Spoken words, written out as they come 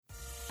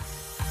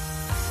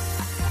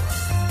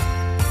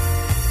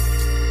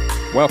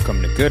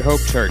Welcome to Good Hope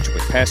Church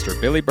with Pastor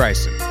Billy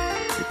Bryson.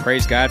 We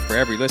praise God for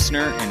every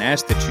listener and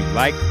ask that you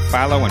like,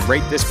 follow, and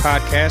rate this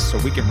podcast so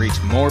we can reach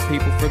more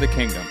people for the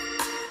kingdom.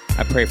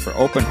 I pray for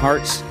open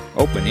hearts,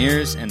 open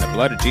ears, and the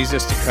blood of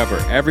Jesus to cover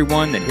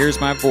everyone that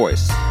hears my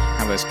voice.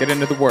 Now let's get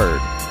into the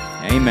Word.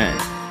 Amen.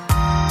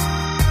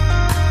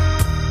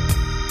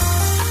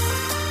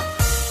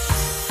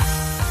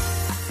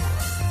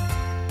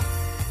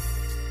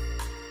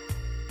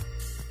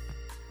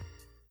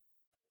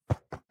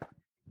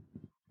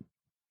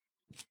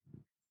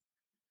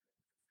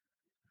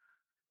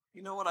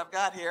 You know what I've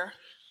got here?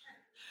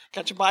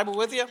 Got your Bible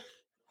with you?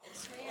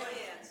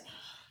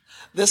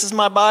 This is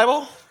my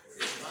Bible.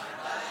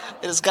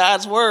 It is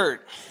God's Word.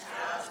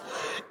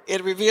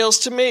 It reveals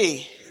to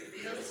me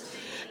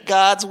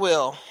God's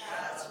will.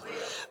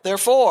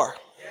 Therefore,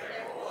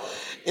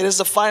 it is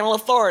the final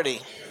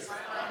authority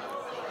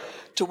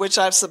to which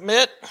I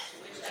submit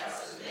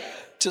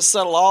to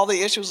settle all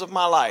the issues of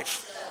my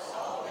life.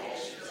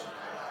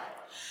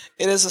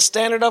 It is the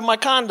standard of my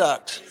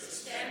conduct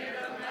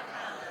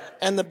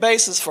and the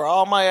basis for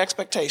all my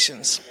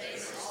expectations.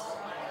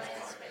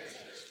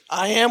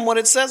 I am what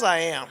it says I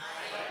am.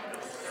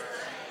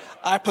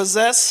 I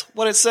possess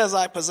what it says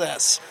I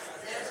possess.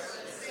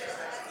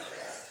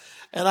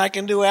 And I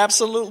can do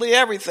absolutely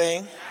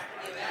everything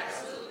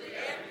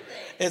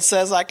it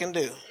says I can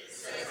do.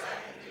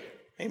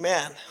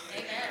 Amen.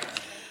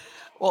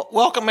 Well,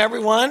 welcome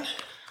everyone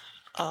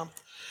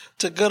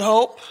to Good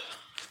Hope.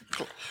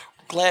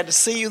 Glad to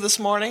see you this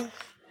morning.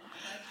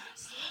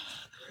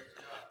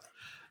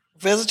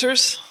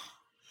 Visitors,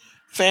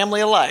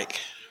 family alike.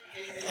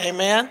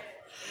 Amen.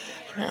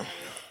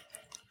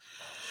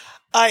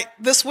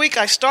 This week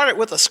I started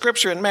with a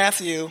scripture in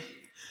Matthew,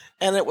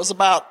 and it was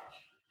about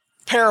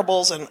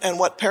parables and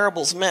what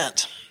parables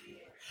meant.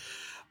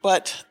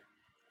 But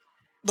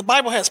the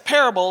Bible has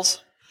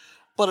parables,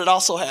 but it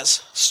also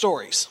has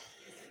stories.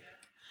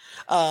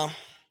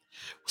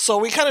 So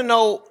we kind of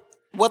know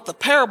what the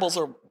parables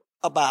are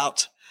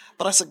about,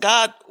 but I said,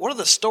 God, what are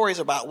the stories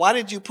about? Why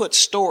did you put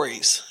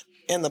stories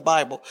in the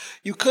Bible?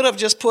 You could have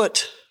just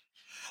put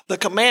the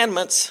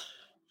commandments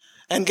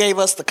and gave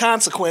us the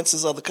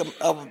consequences of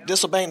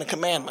disobeying the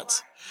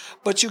commandments.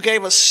 But you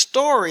gave us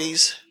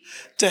stories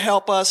to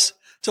help us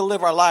to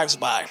live our lives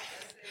by.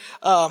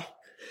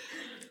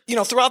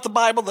 Throughout the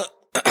Bible,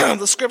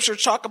 the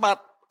scriptures talk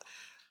about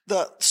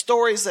the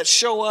stories that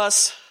show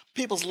us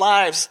people's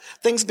lives,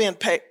 things being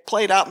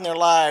played out in their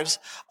lives.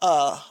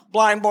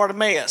 Blind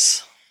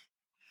Bartimaeus,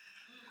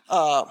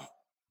 the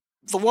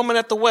woman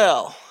at the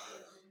well.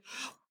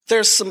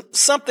 There's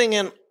something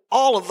in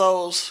all of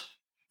those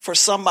for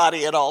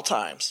somebody at all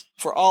times,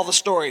 for all the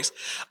stories.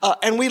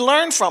 And we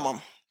learn from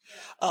them.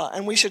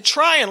 And we should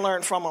try and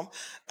learn from them.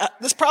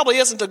 This probably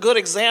isn't a good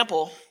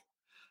example,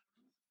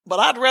 but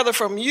I'd rather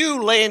from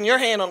you laying your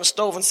hand on the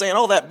stove and saying,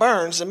 oh, that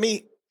burns, than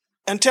me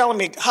and telling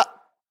me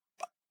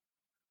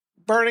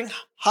burning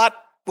hot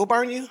will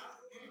burn you.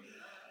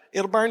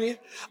 It'll burn you.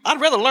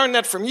 I'd rather learn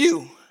that from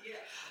you.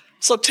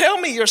 So tell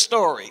me your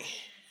story.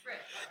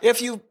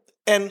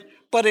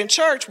 But in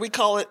church, we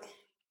call it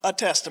a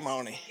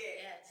testimony.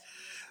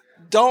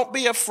 Don't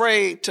be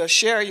afraid to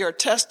share your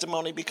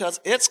testimony because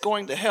it's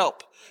going to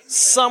help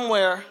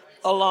somewhere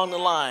along the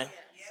line.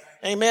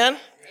 Amen?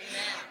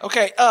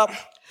 Okay, I'm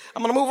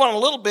going to move on a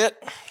little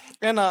bit.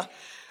 And I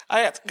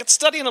got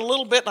studying a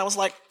little bit, and I was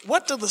like,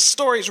 what do the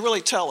stories really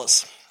tell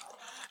us?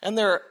 And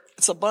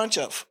it's a bunch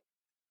of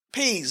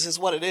P's is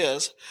what it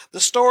is.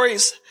 The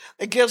stories,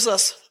 it gives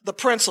us the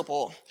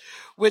principle,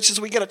 which is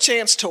we get a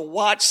chance to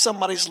watch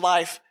somebody's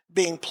life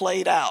being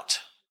played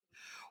out,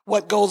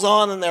 what goes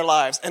on in their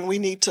lives, and we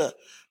need to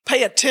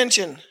pay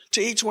attention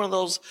to each one of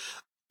those.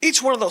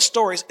 Each one of those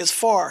stories is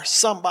for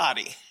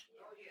somebody,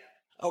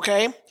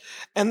 okay?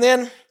 And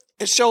then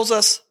it shows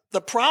us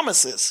the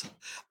promises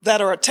that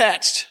are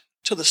attached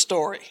to the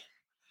story.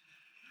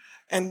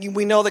 And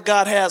we know that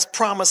God has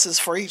promises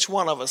for each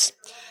one of us.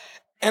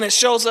 And it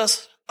shows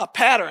us a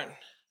pattern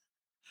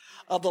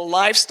of the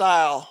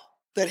lifestyle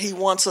that he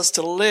wants us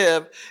to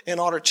live in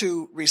order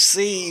to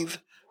receive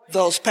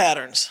those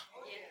patterns.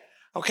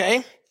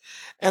 Okay?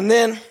 And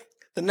then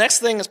the next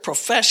thing is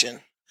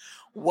profession.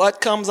 What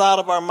comes out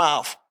of our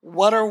mouth?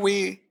 What are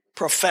we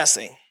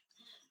professing?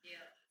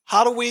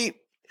 How do we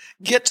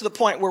get to the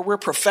point where we're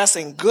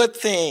professing good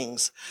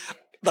things?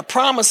 The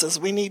promises,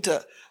 we need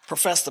to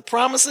profess the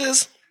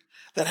promises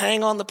that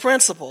hang on the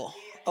principle.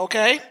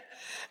 Okay?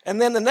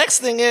 And then the next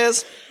thing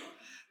is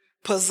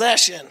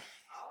possession.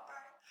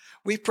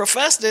 We've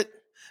professed it.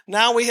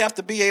 Now we have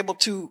to be able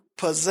to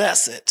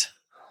possess it.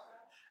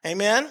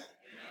 Amen?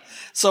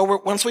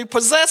 So once we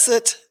possess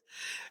it,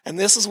 and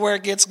this is where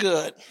it gets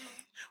good,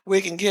 we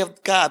can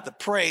give God the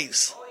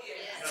praise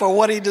for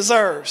what he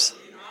deserves.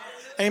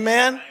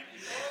 Amen?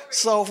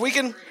 So if we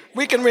can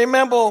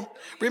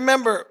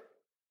remember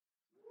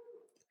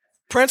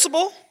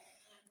principle,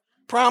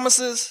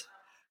 promises,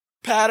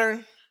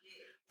 pattern,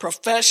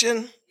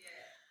 profession,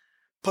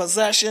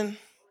 possession,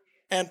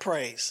 and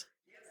praise.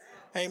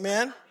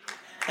 Amen?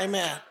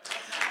 Amen.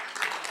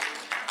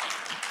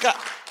 God,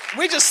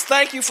 we just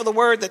thank you for the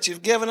word that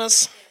you've given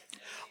us.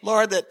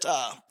 Lord, that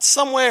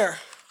somewhere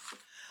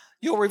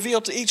you'll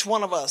reveal to each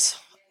one of us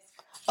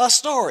a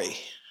story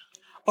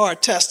or a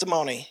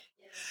testimony,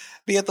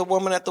 be it the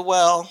woman at the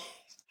well,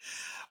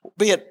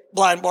 be it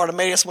blind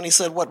Bartimaeus when he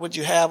said, "What would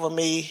you have of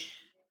me?"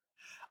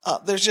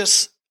 There's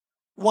just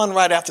one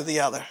right after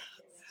the other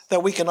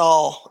that we can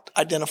all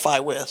identify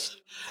with,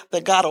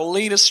 that God will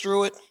lead us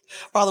through it.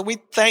 Father, we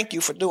thank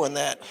you for doing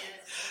that.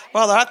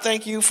 Father, I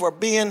thank you for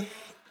being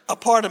a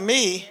part of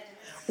me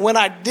when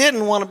I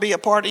didn't want to be a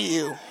part of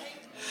you.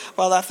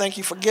 Father, I thank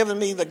you for giving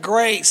me the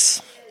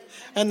grace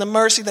and the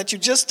mercy that you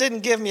just didn't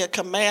give me a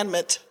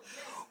commandment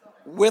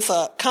with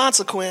a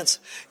consequence.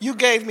 You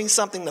gave me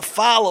something to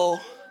follow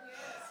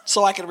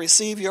so I could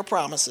receive your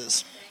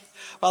promises.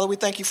 Father, we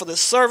thank you for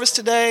this service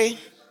today.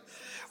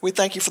 We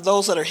thank you for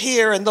those that are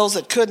here and those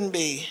that couldn't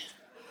be.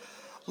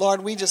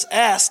 Lord, we just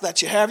ask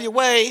that you have your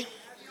way.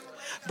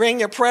 Bring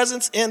your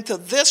presence into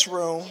this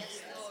room,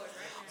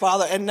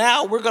 Father. And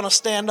now we're going to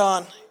stand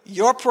on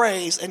your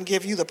praise and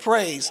give you the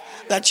praise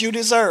that you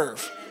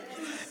deserve.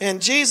 In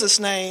Jesus'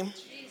 name,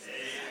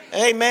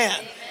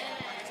 amen.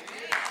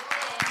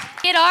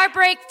 Get our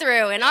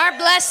breakthrough and our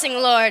blessing,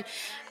 Lord.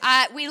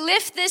 We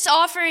lift this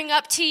offering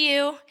up to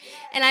you,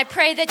 and I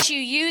pray that you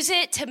use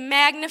it to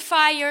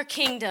magnify your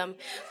kingdom.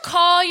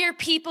 Call your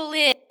people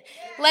in.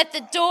 Let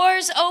the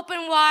doors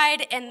open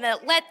wide, and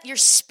let your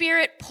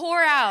spirit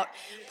pour out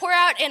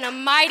in a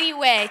mighty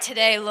way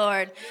today,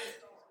 Lord.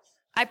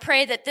 I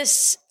pray that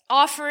this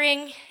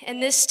offering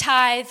and this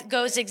tithe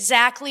goes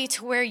exactly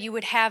to where you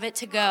would have it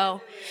to go,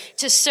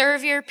 to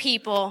serve your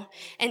people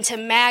and to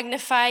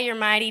magnify your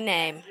mighty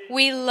name.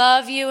 We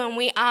love you and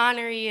we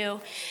honor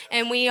you,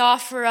 and we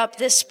offer up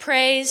this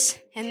praise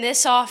and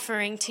this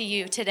offering to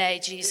you today,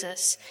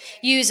 Jesus.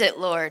 Use it,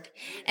 Lord,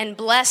 and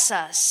bless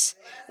us.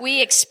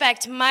 We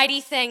expect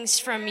mighty things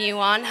from you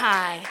on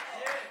high.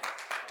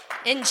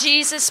 In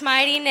Jesus'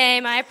 mighty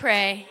name I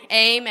pray.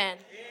 Amen.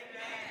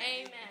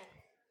 Amen.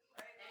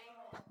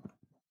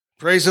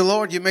 Praise the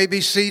Lord. You may be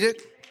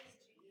seated.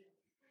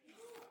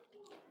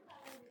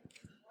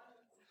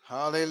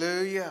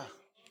 Hallelujah.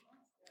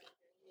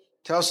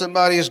 Tell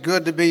somebody it's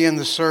good to be in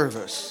the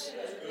service.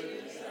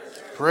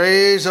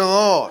 Praise the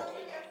Lord.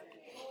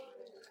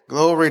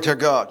 Glory to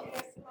God.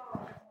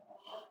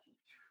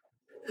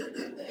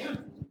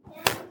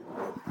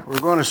 We're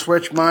going to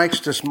switch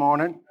mics this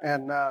morning,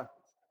 and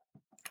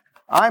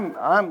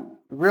I'm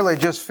really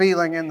just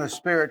feeling in the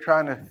spirit,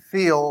 trying to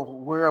feel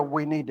where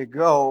we need to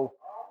go.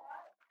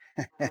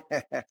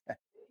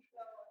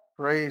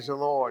 Praise the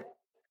Lord.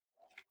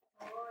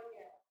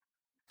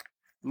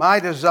 My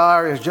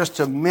desire is just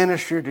to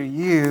minister to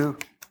you,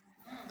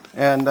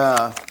 and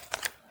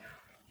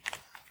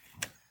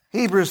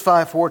Hebrews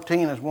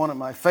 5:14 is one of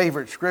my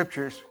favorite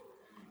scriptures. It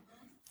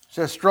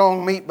says,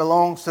 "Strong meat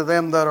belongs to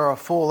them that are of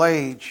full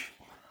age,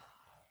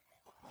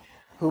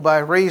 who by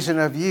reason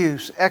of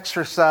use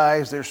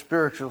exercise their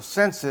spiritual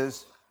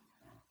senses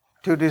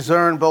to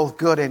discern both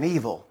good and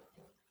evil."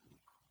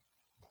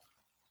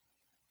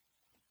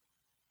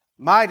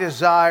 My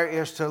desire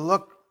is to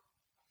look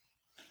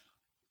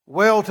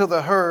well to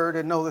the herd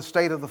and know the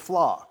state of the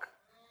flock.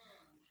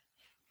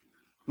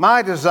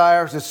 My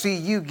desire is to see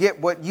you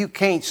get what you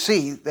can't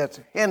see that's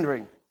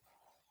hindering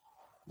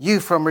you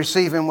from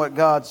receiving what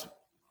God's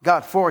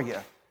got for you.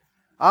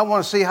 I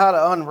want to see how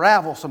to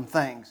unravel some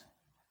things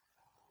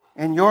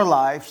in your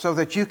life so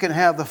that you can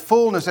have the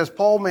fullness, as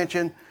Paul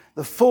mentioned,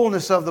 the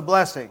fullness of the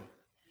blessing.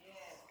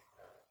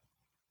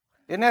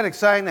 Isn't that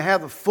exciting to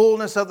have the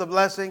fullness of the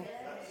blessing?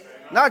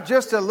 Not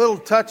just a little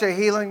touch of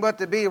healing, but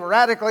to be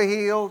radically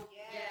healed.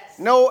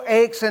 No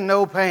aches and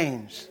no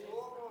pains.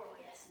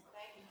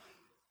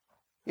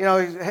 You know,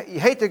 you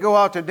hate to go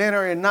out to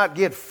dinner and not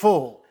get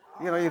full.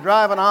 You know, you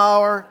drive an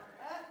hour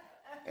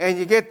and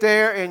you get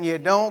there and you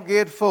don't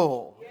get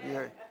full.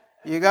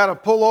 You got to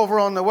pull over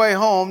on the way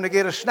home to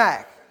get a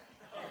snack.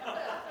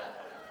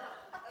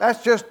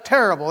 That's just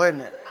terrible, isn't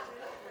it?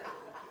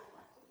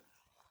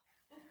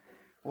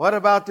 What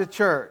about the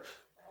church?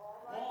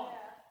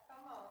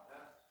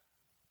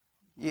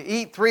 You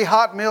eat 3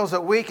 hot meals a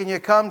week and you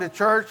come to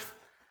church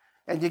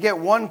and you get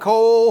one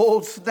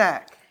cold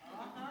snack.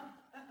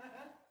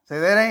 Say,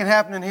 that ain't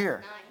happening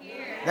here.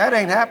 That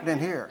ain't happening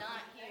here.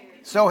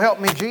 So help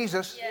me,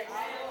 Jesus.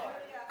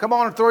 Come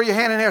on and throw your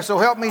hand in here. So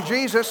help me,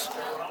 Jesus.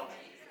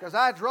 Because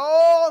I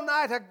draw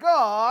nigh to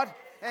God,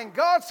 and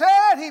God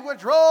said He would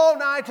draw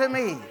nigh to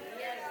me.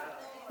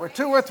 Where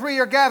 2 or 3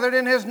 are gathered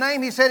in His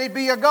name, He said He'd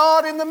be a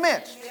God in the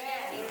midst.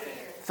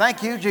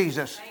 Thank you,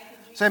 Jesus.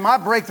 Say, my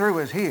breakthrough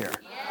is here.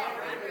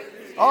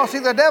 Oh, see,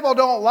 the devil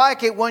don't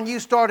like it when you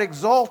start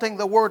exalting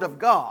the Word of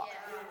God.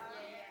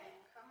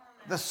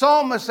 The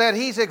psalmist said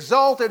He's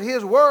exalted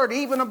His Word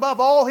even above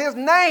all His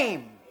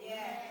name.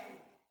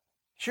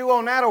 Chew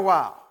on that a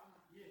while.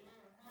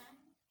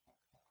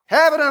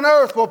 Heaven and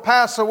earth will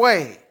pass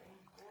away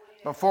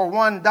before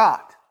one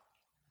dot,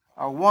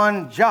 or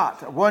one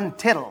jot, or one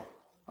tittle,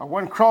 or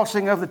one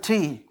crossing of the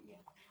T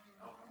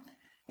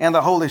in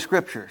the Holy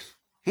Scriptures.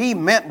 He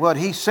meant what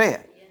He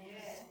said.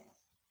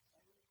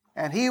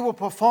 and he will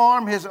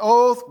perform his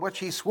oath which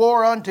he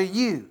swore unto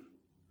you.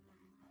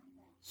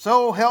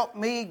 So help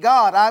me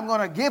God. I'm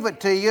going to give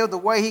it to you the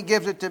way he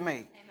gives it to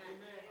me.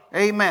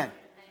 Amen.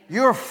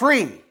 You're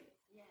free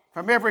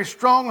from every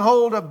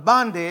stronghold of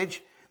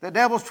bondage the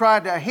devil's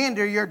tried to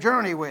hinder your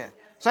journey with.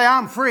 Say,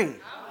 I'm free.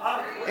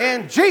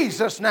 In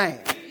Jesus' name.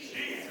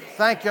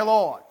 Thank you,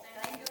 Lord.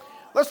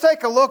 Let's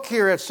take a look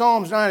here at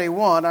Psalms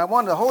 91. I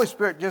wanted the Holy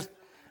Spirit just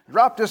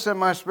drop this in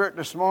my spirit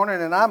this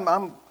morning, and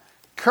I'm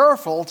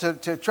careful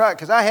to try,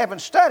 because I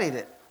haven't studied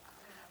it.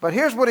 But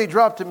here's what he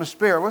dropped in my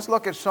spirit. Let's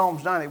look at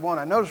Psalms 91.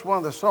 I noticed one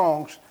of the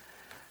songs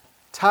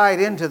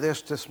tied into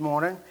this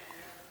morning.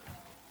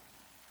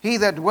 He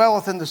that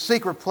dwelleth in the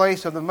secret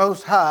place of the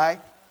Most High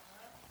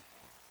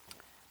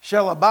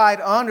shall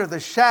abide under the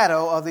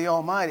shadow of the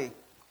Almighty.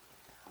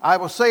 I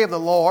will say of the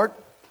Lord,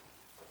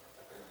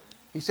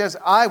 he says,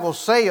 I will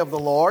say of the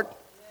Lord,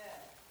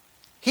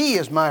 he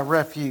is my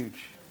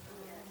refuge.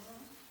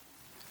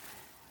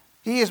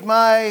 He is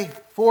my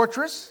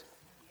fortress,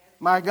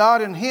 my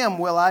God, in him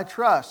will I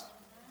trust.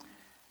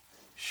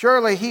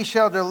 Surely he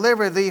shall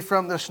deliver thee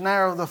from the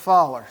snare of the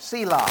fowler.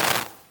 Selah.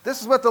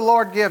 This is what the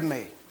Lord give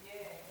me.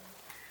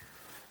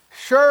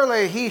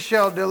 Surely he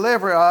shall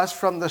deliver us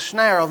from the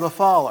snare of the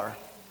fowler.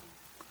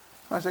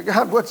 I said,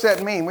 God, what's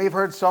that mean? We've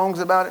heard songs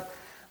about it.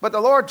 But the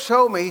Lord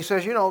showed me, he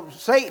says, you know,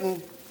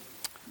 Satan,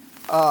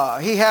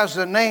 he has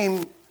the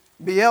name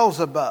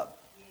Beelzebub,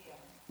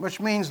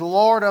 which means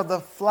Lord of the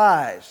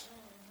flies.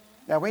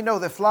 Now, we know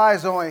that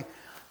flies only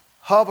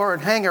hover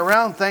and hang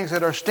around things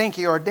that are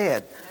stinky or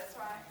dead.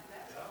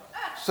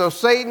 So,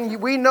 Satan,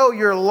 we know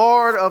you're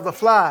Lord of the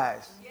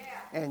flies,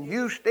 and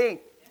you stink.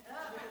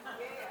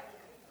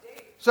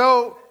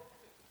 So,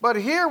 but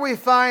here we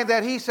find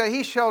that he said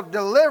he shall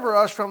deliver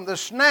us from the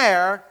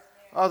snare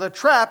or the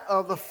trap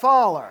of the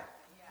faller.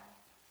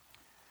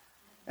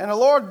 And the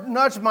Lord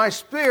nudged my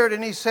spirit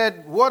and he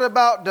said, what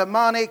about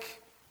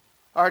demonic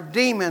or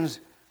demons,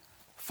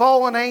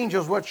 fallen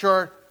angels, which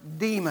are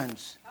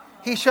demons?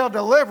 He shall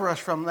deliver us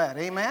from that.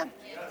 Amen?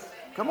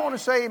 Come on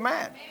and say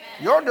amen.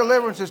 Your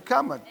deliverance is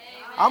coming.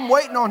 I'm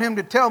waiting on him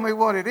to tell me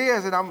what it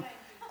is, and I'm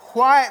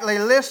quietly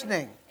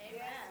listening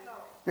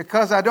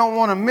because I don't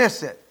want to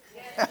miss it.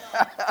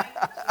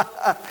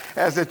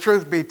 As the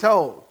truth be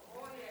told.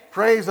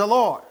 Praise the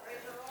Lord.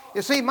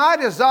 You see, my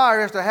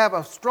desire is to have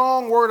a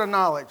strong word of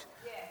knowledge.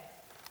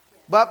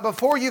 But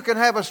before you can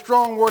have a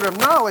strong word of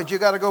knowledge,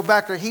 you've got to go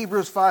back to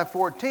Hebrews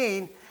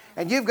 5:14,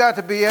 and you've got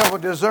to be able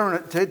to discern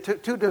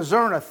it, to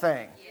discern a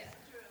thing.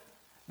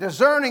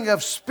 Discerning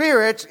of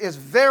spirits is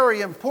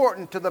very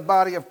important to the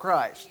body of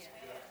Christ.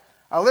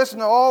 I listen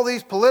to all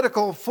these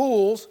political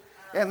fools,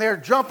 and they're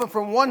jumping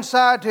from one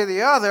side to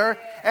the other,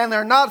 and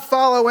they're not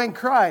following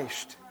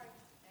Christ.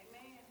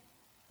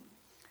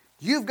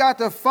 You've got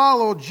to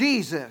follow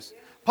Jesus.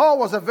 Paul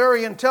was a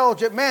very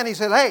intelligent man. He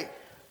said, hey,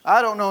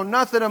 I don't know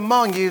nothing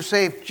among you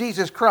save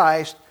Jesus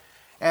Christ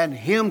and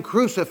him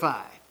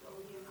crucified.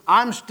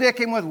 I'm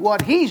sticking with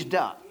what he's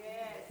done.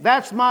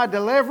 That's my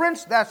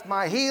deliverance. That's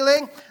my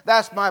healing.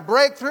 That's my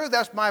breakthrough.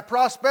 That's my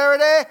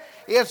prosperity.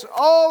 It's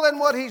all in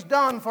what he's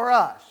done for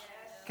us.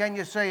 Can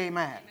you say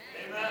amen?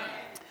 Amen.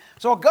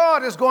 So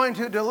God is going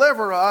to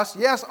deliver us,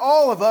 yes,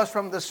 all of us,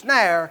 from the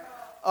snare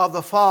of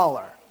the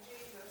faller.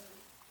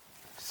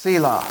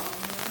 Selah.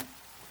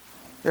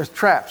 There's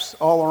traps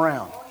all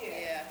around.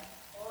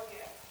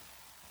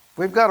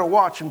 We've got to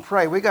watch and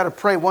pray. We've got to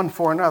pray one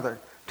for another,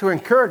 to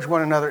encourage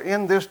one another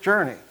in this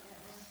journey.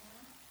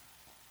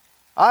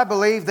 I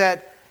believe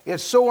that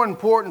it's so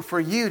important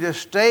for you to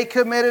stay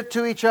committed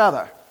to each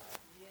other.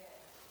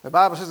 The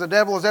Bible says the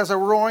devil is as a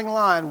roaring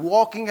lion,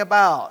 walking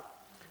about,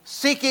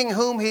 seeking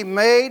whom he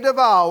may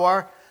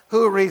devour,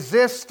 who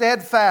resists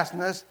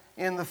steadfastness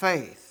in the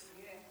faith.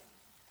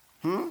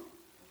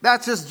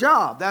 That's his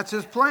job. That's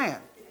his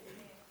plan.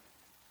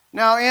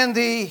 Now, in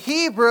the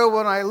Hebrew,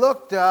 when I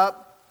looked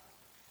up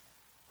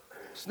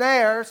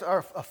snares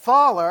or a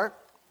faller,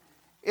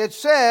 it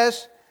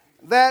says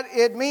that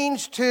it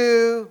means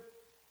to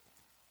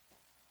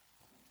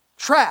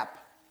trap,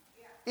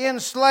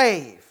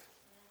 enslave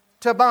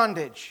to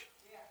bondage.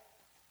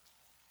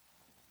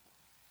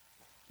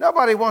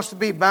 Nobody wants to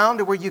be bound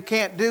to where you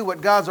can't do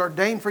what God's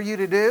ordained for you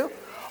to do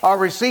or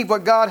receive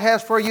what God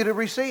has for you to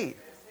receive.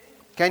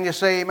 Can you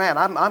say amen?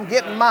 I'm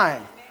getting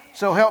mine.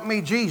 So help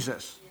me,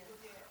 Jesus.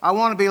 I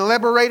want to be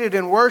liberated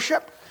in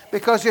worship,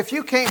 because if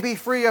you can't be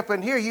free up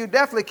in here, you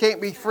definitely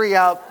can't be free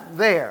out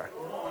there.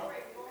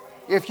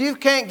 If you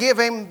can't give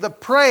him the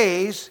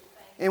praise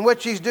in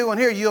which he's doing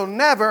here, you'll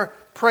never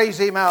praise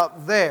him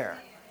out there.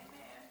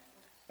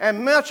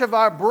 And much of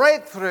my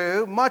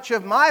breakthrough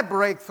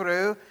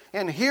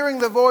in hearing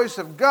the voice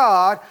of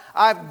God,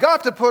 I've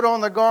got to put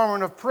on the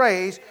garment of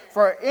praise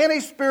for any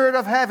spirit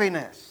of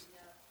heaviness.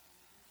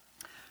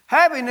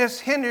 Heaviness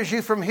hinders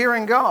you from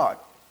hearing God.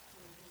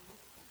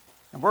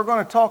 And we're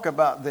going to talk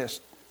about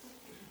this.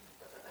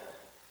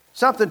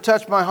 Something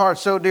touched my heart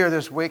so dear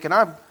this week, and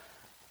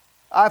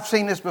I've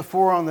seen this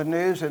before on the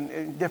news and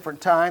in different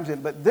times,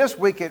 but this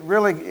week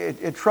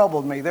it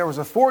troubled me. There was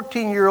a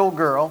 14-year-old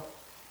girl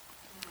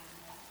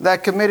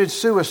that committed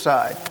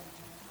suicide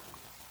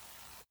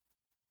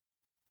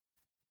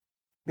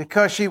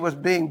because she was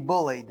being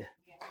bullied.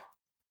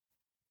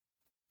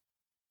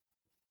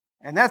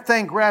 And that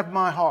thing grabbed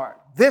my heart.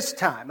 This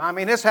time. I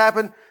mean, this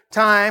happened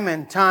time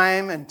and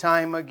time and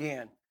time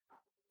again.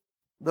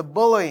 The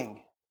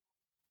bullying.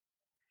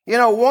 You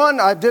know,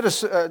 I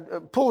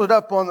pulled it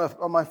up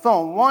on my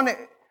phone. 1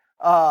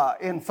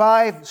 in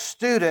 5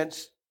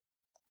 students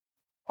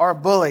are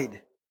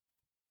bullied.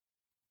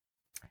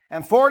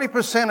 And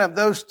 40% of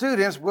those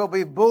students will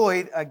be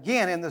bullied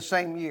again in the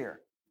same year.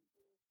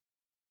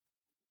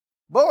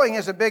 Bullying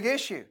is a big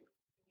issue.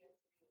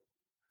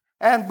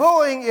 And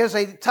bullying is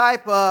a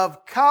type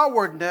of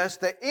cowardness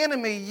the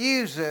enemy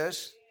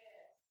uses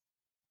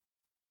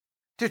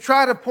to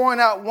try to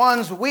point out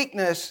one's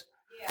weakness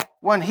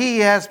when he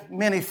has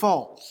many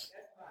faults.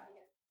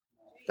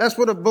 That's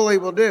what a bully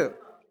will do.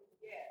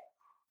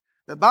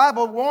 The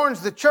Bible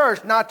warns the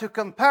church not to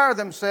compare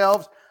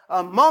themselves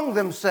among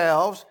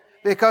themselves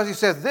because he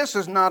says this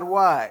is not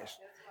wise.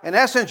 In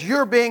essence,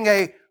 you're being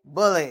a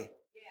bully.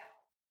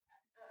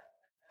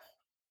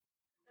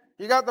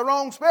 You got the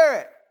wrong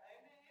spirit.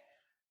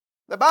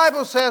 The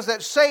Bible says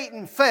that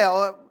Satan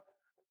fell.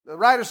 The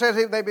writer says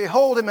they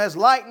behold him as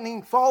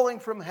lightning falling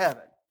from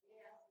heaven.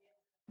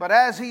 But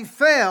as he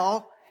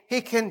fell,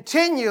 he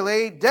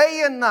continually,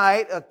 day and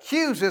night,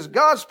 accuses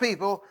God's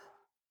people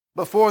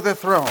before the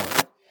throne.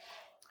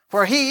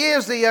 For he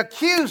is the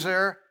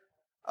accuser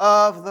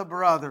of the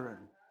brethren.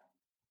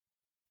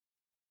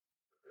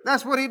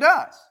 That's what he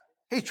does.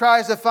 He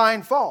tries to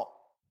find fault.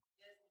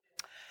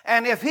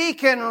 And if he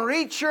can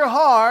reach your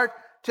heart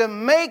to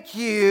make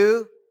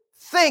you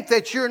think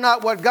that you're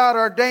not what God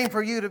ordained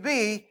for you to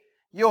be,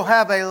 you'll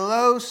have a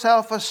low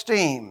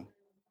self-esteem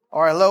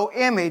or a low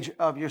image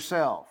of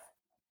yourself.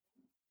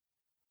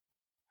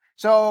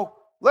 So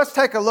let's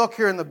take a look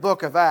here in the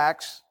book of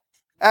Acts.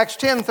 Acts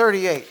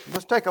 10:38.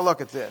 Let's take a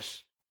look at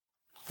this.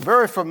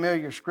 Very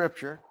familiar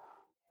scripture.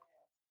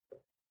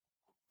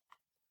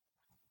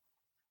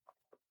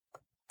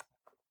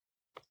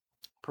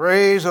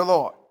 Praise the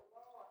Lord.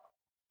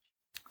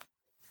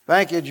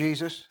 Thank you,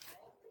 Jesus.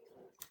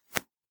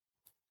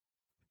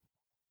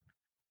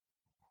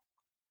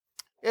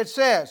 It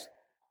says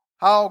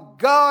how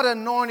God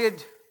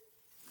anointed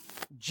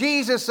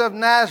Jesus of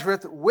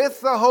Nazareth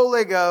with the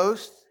Holy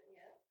Ghost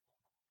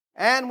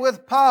and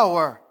with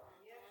power,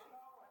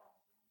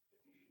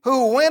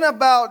 who went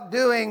about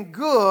doing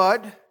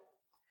good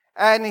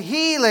and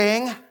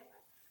healing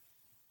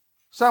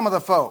some of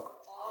the folk.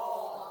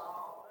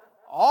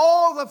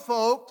 All the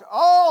folk,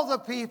 all the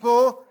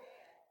people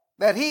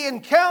that he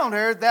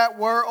encountered that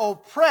were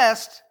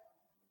oppressed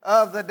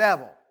of the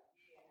devil.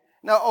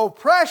 Now,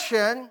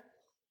 oppression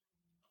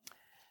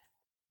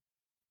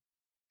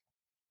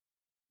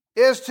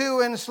is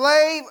to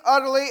enslave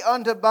utterly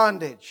unto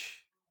bondage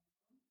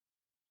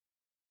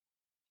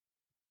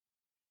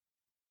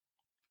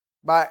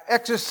by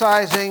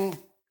exercising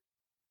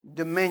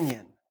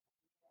dominion.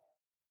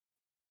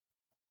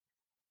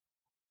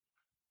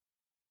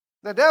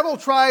 The devil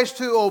tries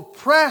to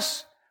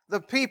oppress the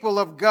people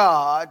of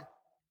God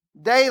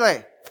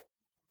daily,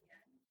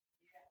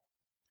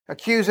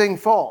 accusing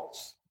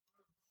faults.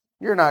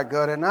 You're not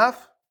good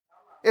enough.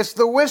 It's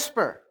the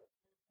whisper.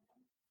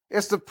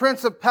 It's the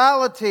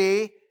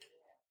principality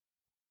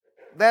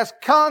that's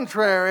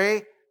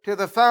contrary to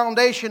the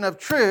foundation of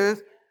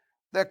truth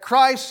that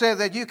Christ said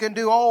that you can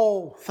do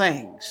all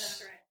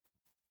things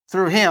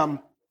through Him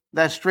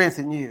that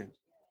strengthen you.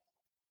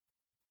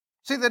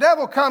 See, the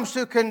devil comes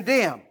to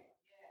condemn.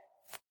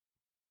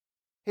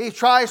 He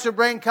tries to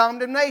bring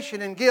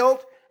condemnation and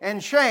guilt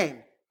and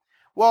shame.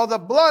 Well, the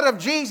blood of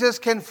Jesus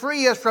can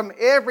free us from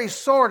every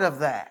sort of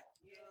that.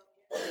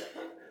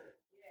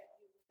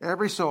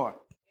 Every sort.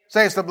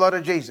 Say it's the blood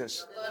of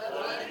Jesus.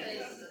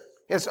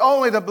 It's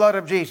only the blood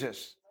of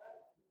Jesus.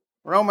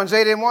 Romans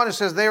 8:1, it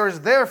says, there is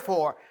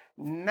therefore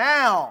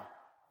now,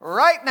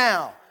 right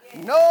now,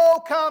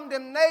 no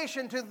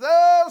condemnation to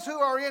those who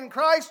are in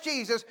Christ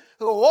Jesus,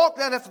 who walk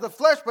not after the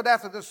flesh, but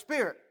after the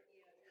Spirit.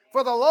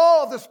 For the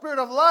law of the Spirit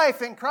of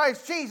life in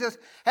Christ Jesus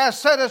has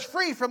set us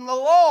free from the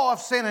law of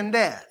sin and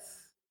death.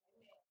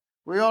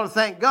 We ought to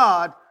thank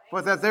God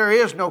for that there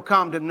is no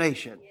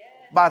condemnation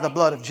by the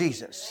blood of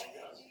Jesus.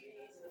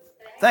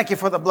 Thank you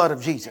for the blood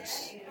of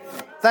Jesus.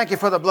 Thank you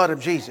for the blood of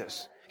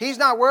Jesus. He's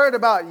not worried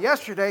about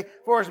yesterday,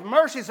 for His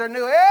mercies are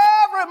new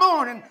every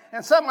morning.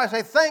 And somebody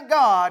say, thank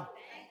God,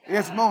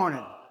 it's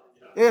morning.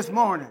 It's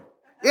morning.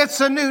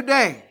 It's a new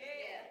day.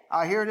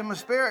 I hear it in my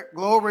spirit.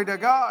 Glory to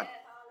God.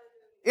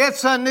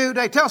 It's a new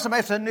day. Tell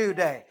somebody it's a new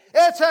day.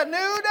 It's a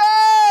new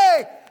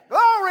day.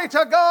 Glory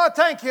to God.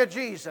 Thank you,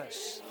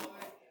 Jesus.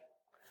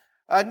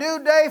 A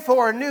new day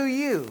for a new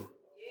you.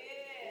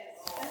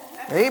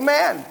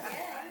 Amen.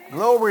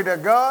 Glory to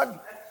God.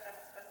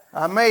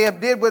 I may have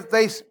did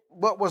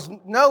what was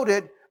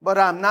noted, but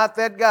I'm not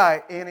that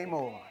guy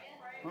anymore.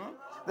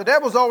 The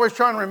devil's always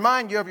trying to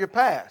remind you of your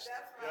past.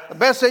 The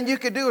best thing you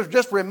could do is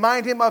just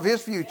remind him of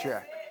his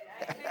future.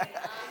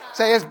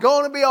 Say, it's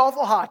going to be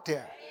awful hot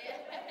there.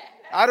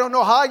 I don't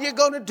know how you're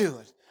going to do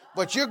it,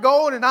 But you're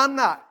going and I'm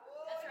not.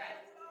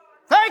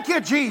 Thank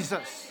you,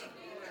 Jesus.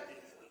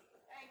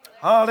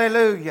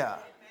 Hallelujah.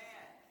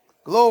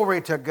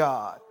 Glory to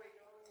God.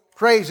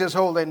 Praise His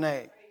holy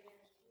name.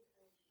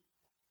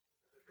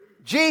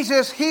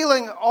 Jesus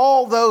healing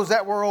all those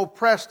that were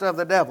oppressed of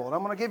the devil. And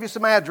I'm going to give you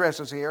some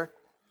addresses here.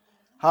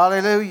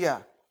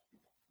 Hallelujah.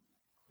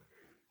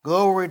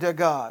 Glory to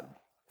God.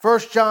 1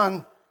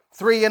 John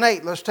 3 and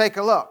 8. Let's take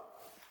a look.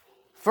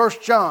 1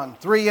 John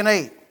 3 and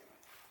 8.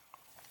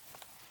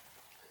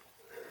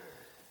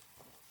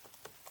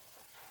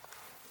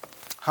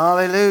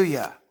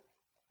 Hallelujah.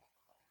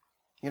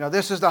 You know,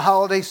 this is the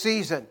holiday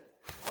season.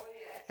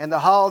 And the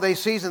holiday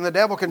season, the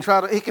devil can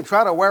try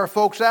to wear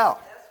folks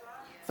out.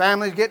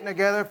 Families getting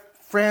together,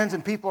 friends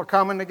and people are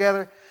coming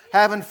together,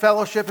 having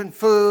fellowship and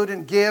food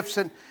and gifts.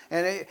 And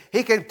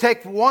he can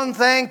take one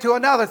thing to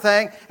another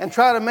thing and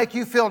try to make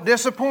you feel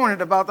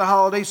disappointed about the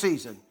holiday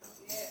season.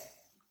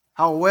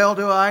 How well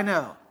do I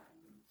know?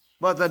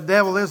 But the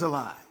devil is a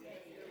lie.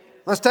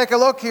 Let's take a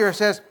look here. It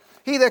says,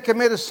 he that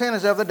committeth sin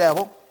is of the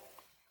devil,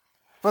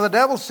 for the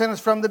devil's sin is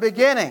from the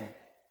beginning.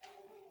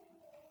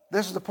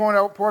 This is the point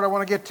I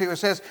want to get to. It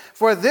says,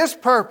 for this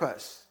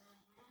purpose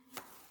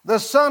the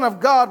Son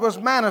of God was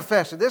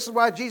manifested. This is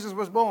why Jesus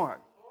was born.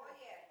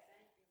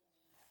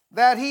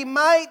 That He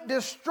might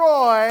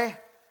destroy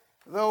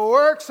the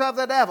works of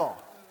the devil.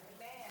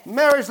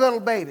 Mary's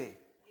little baby.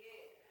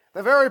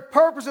 The very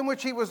purpose in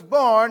which He was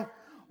born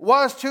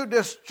was to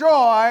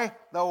destroy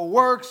the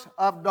works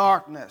of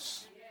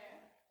darkness.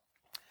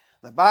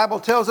 The Bible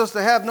tells us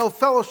to have no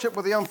fellowship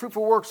with the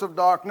unfruitful works of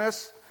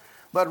darkness,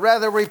 but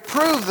rather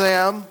reprove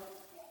them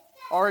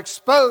or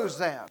expose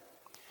them.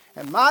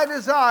 And my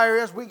desire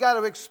is we got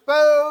to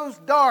expose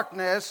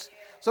darkness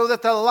so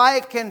that the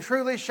light can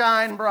truly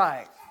shine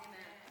bright.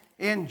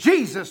 In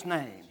Jesus'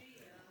 name.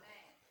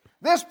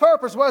 This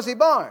purpose was He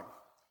born.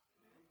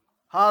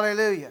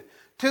 Hallelujah.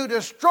 To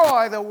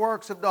destroy the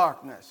works of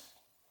darkness.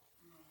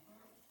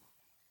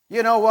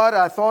 You know what?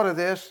 I thought of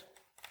this.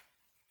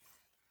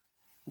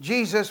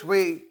 Jesus,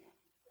 the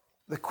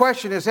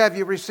question is, have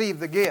you received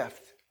the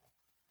gift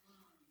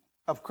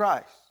of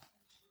Christ?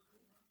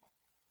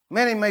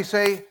 Many may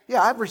say,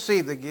 yeah, I've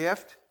received the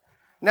gift.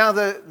 Now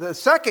the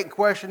second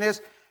question is,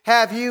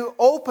 have you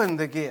opened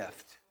the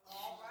gift?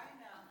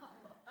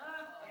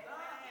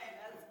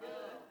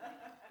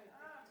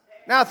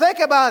 Now think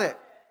about it.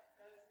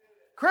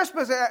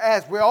 Christmas,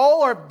 as we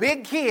all are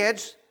big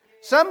kids,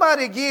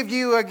 somebody give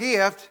you a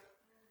gift.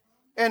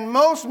 In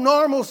most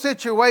normal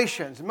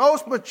situations,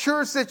 most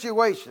mature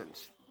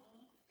situations,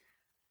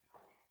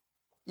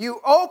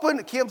 you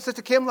open,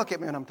 Sister Kim, look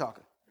at me when I'm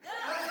talking.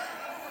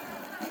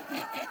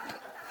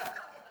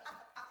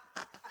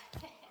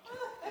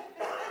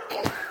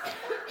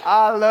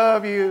 I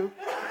love you.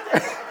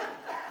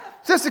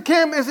 Sister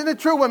Kim, isn't it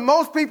true when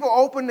most people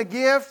open the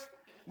gift,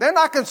 they're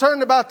not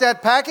concerned about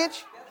that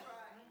package?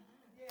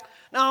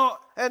 Now,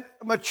 a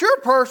mature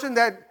person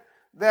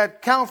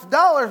that counts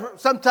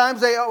dollars,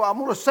 sometimes I'm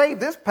going to save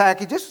this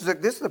package. This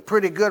is a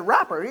pretty good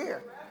wrapper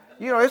here.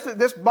 You know,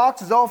 this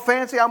box is all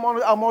fancy. I'm going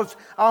to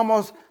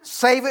almost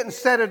save it and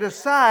set it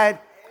aside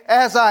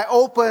as I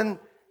open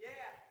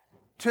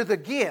to the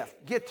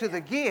gift, get to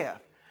the gift.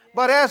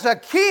 But as a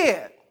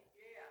kid,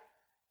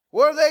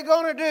 what are they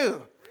going to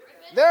do?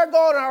 They're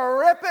going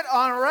to rip it,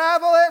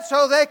 unravel it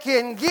so they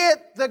can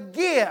get the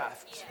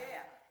gift.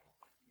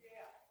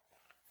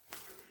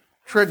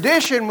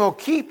 Tradition will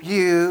keep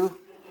you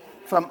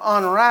from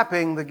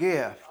unwrapping the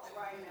gift.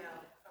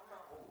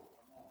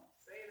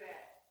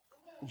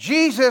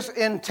 Jesus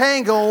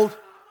entangled,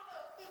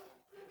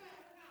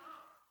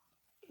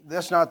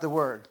 that's not the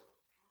word,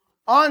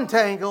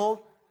 untangled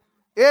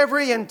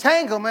every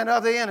entanglement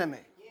of the enemy.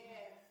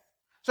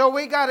 So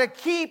we got to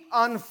keep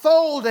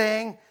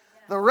unfolding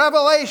the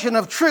revelation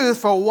of truth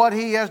for what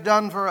He has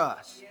done for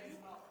us.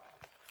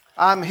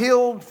 I'm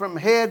healed from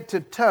head to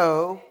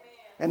toe,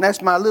 and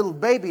that's my little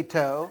baby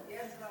toe,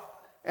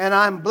 and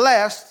I'm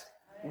blessed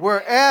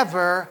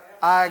wherever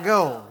I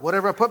go.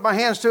 Whatever I put my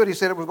hands to, He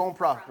said it was going to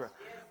prosper.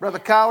 Brother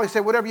Kyle, he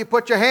said, whatever you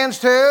put your hands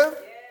to,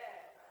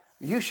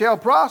 you shall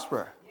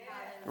prosper.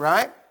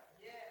 Right?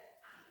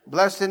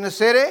 Blessed in the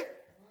city,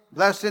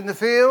 blessed in the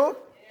field.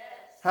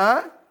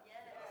 Huh?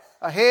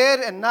 Ahead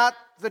and not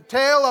the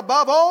tail,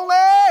 above only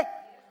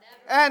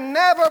and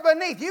never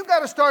beneath. You've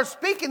got to start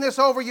speaking this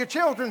over your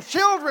children's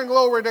children,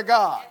 glory to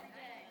God.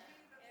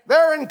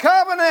 They're in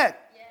covenant.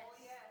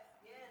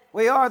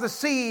 We are the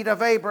seed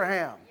of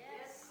Abraham.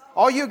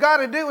 All you got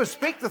to do is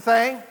speak the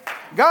thing.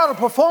 God will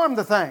perform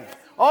the thing.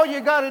 All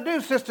you got to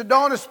do, Sister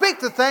Dawn, is speak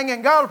the thing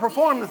and God will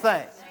perform the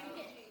thing.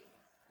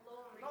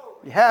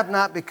 You have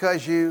not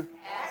because you've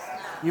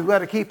got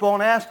to keep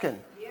on asking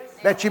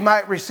that you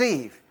might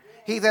receive.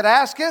 He that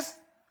asketh,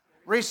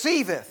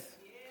 receiveth.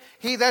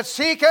 He that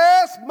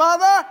seeketh,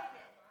 mother,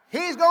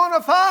 he's going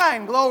to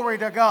find. Glory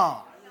to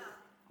God.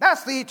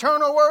 That's the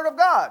eternal word of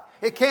God.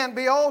 It can't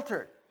be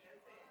altered.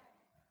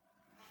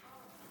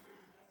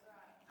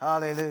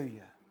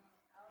 Hallelujah.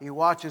 He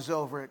watches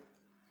over it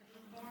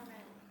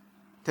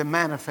to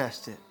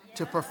manifest it,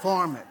 to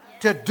perform it.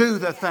 to do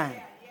the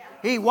thing.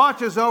 He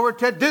watches over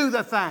to do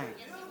the thing.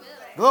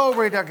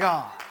 Glory to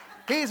God.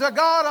 He's a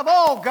God of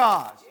all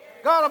gods,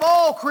 God of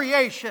all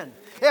creation.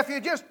 If you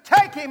just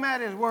take Him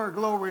at His word,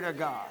 glory to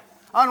God.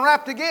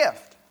 Unwrap the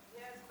gift.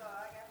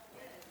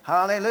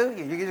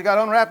 Hallelujah. You just got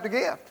to unwrap the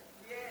gift.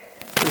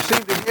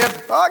 Receive the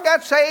gift. Oh, I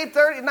got saved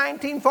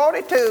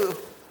 1942.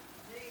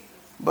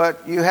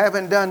 But you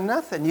haven't done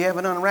nothing. You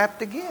haven't unwrapped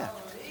the gift.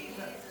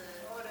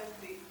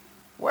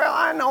 Well,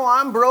 I know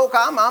I'm broke.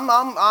 I'm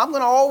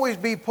going to always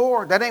be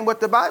poor. That ain't what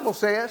the Bible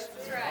says.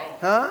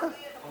 Huh?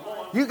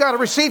 You got to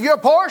receive your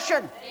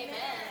portion.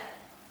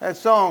 That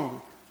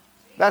song,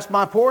 that's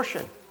my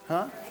portion.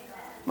 Huh?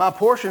 My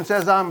portion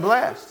says I'm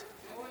blessed.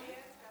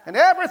 And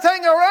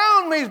everything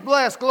around me is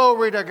blessed.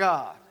 Glory to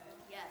God.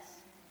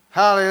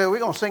 Hallelujah. We're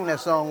going to sing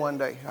that song one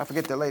day. I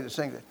forget the lady that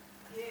sings it.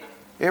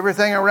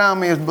 Everything around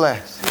me is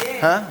blessed.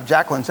 Huh?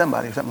 Jacqueline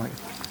somebody, something like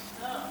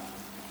that.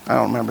 I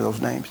don't remember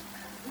those names.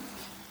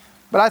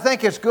 But I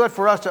think it's good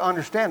for us to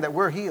understand that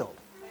we're healed.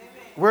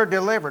 We're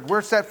delivered.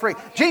 We're set free.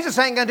 Jesus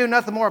ain't going to do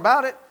nothing more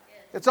about it.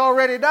 It's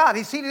already done.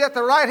 He's seated at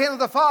the right hand of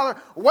the Father,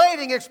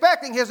 waiting,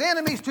 expecting His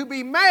enemies to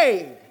be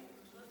made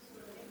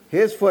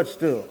His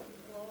footstool.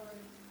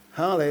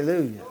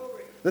 Hallelujah.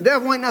 The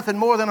devil ain't nothing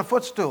more than a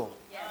footstool.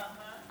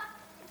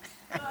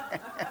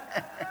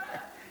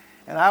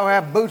 And I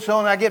have boots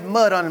on, I get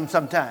mud on him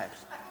sometimes.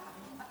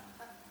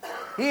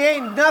 He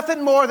ain't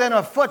nothing more than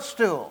a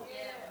footstool.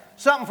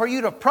 Something for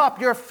you to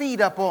prop your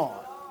feet up on.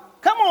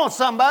 Come on,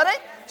 somebody.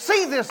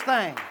 See this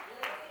thing.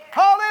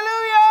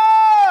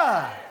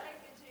 Hallelujah.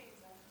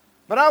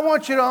 But I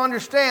want you to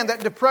understand that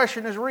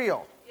depression is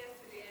real.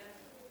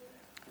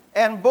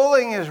 And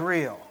bullying is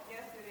real.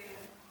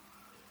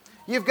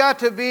 You've got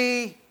to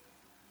be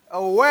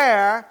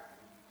aware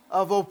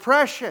of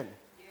oppression.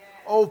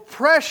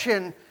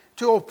 Oppression,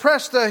 to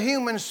oppress the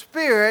human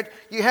spirit,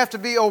 you have to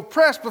be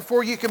oppressed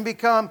before you can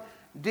become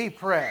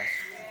depressed.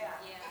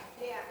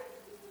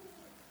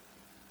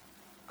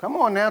 Come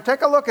on now,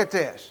 take a look at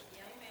this.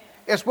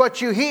 It's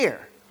what you hear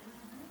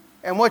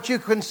and what you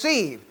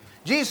conceive.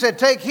 Jesus said,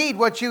 take heed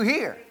what you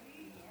hear.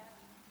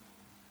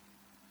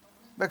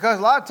 Because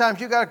a lot of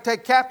times you got to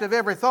take captive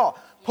every thought.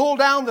 Pull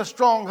down the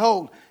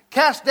stronghold.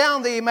 Cast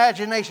down the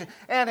imagination.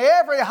 And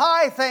every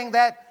high thing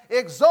that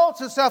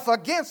exalts itself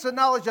against the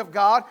knowledge of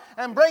God,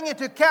 and bring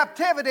into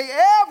captivity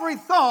every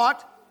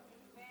thought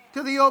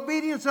to the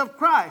obedience of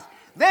Christ.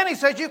 Then he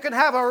says you can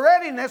have a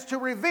readiness to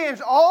revenge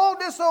all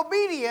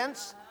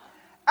disobedience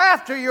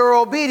after your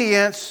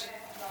obedience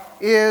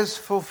is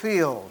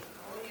fulfilled.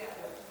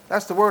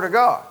 That's the Word of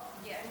God.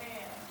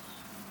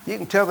 You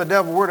can tell the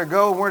devil where to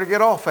go and where to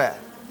get off at.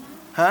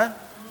 Huh?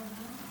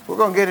 We're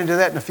going to get into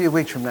that in a few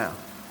weeks from now.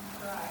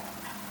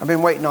 I've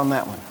been waiting on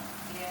that one.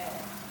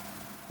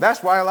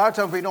 That's why a lot of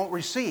times we don't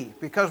receive,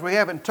 because we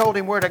haven't told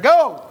Him where to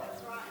go.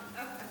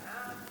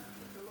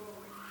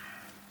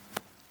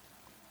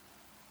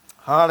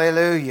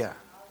 Hallelujah.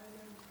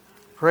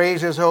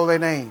 Praise His holy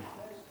name.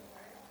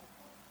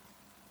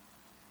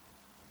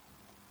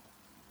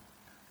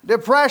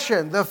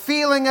 Depression, the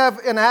feeling of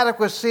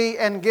inadequacy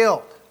and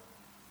guilt.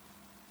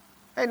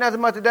 Ain't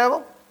nothing but the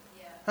devil.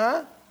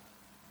 Huh?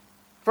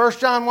 1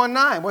 John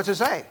 1:9, what's it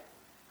say?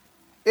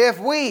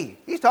 If we,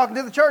 he's talking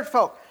to the church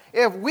folk,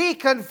 if we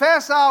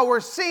confess our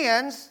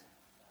sins,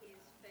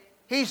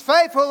 He's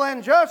faithful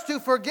and just to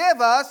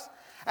forgive us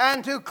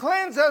and to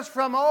cleanse us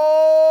from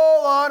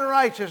all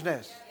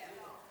unrighteousness.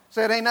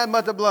 Say, it ain't nothing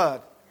but the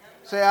blood.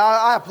 Say,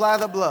 I apply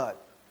the blood.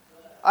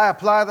 I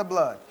apply the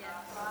blood.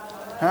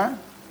 Huh?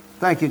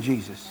 Thank you,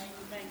 Jesus,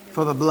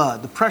 for the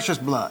blood, the precious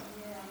blood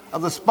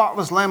of the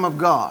spotless Lamb of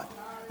God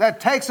that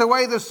takes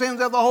away the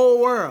sins of the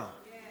whole world.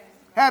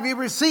 Have you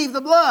received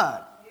the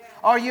blood?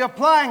 Are you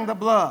applying the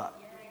blood?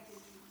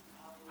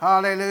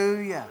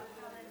 Hallelujah.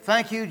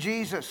 Thank you,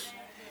 Jesus.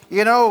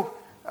 You know,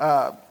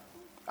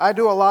 I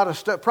do a lot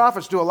of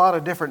prophets do a lot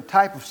of different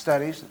type of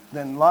studies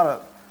than a lot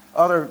of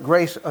other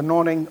grace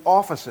anointing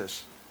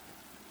offices.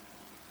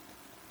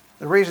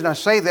 The reason I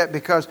say that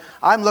because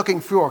I'm looking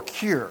for a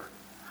cure.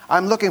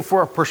 I'm looking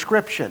for a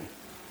prescription.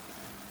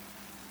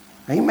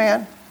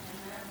 Amen.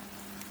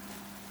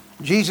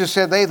 Jesus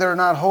said, they that are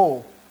not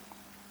whole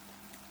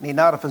need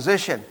not a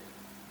physician,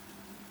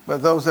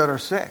 but those that are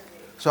sick.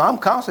 So I'm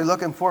constantly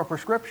looking for a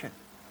prescription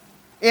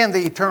in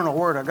the eternal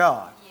Word of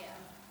God.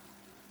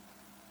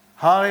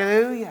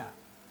 Hallelujah.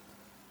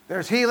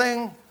 There's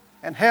healing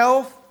and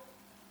health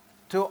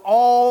to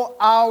all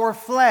our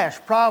flesh.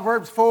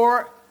 Proverbs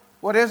 4,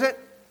 what is it?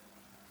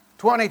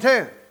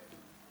 22.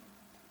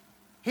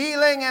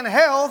 Healing and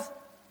health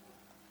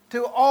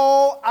to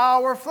all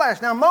our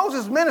flesh. Now,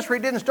 Moses' ministry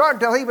didn't start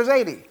until he was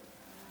 80.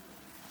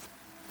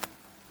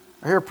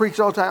 I hear preach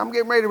all the time, I'm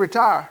getting ready to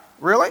retire.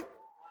 Really?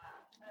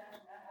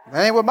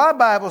 That ain't what my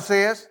Bible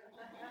says.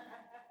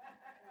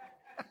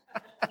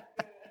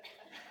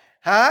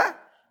 Huh?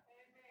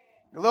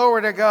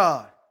 Glory to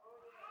God.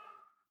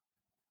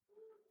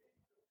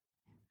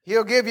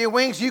 He'll give you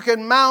wings. You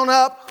can mount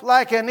up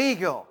like an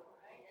eagle.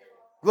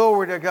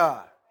 Glory to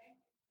God.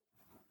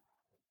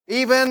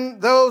 Even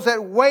those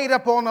that wait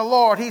upon the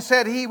Lord, He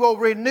said He will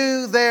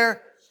renew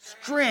their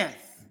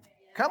strength.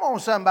 Come on,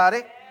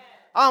 somebody.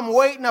 I'm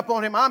waiting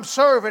upon Him. I'm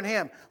serving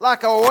Him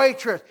like a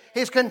waitress.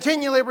 He's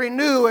continually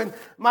renewing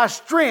my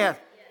strength.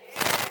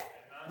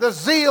 The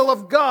zeal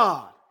of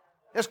God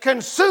is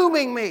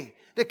consuming me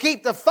to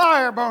keep the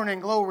fire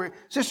burning. Glory.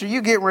 Sister,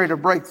 you getting ready to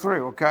break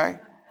through, okay?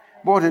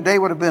 Boy, today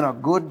would have been a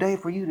good day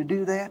for you to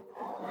do that.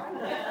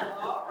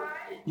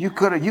 You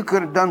could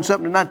have done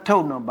something and not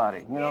told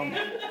nobody. You know,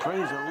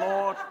 praise the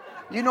Lord.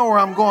 You know where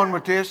I'm going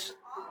with this.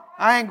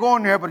 I ain't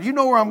going there, but you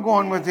know where I'm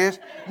going with this.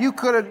 You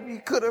could have,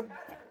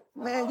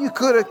 man, you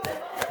could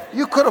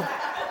have.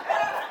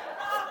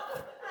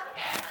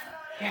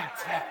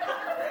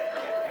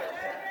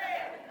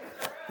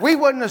 We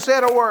wouldn't have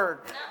said a word.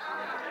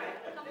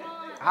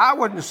 I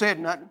wouldn't have said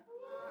nothing.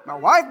 My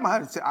wife might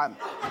have said,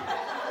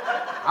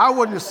 I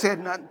wouldn't have said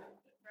nothing.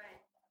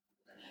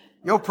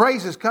 Your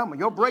praise is coming.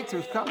 Your breakthrough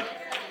is coming.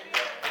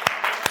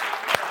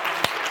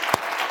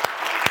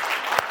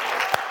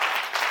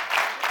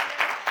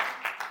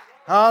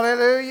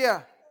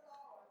 Hallelujah.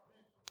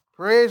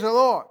 Praise the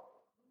Lord.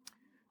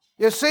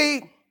 You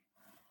see,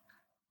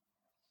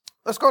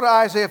 let's go to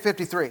Isaiah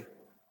 53.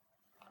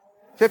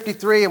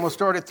 53, and we'll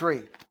start at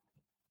 3.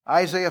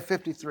 Isaiah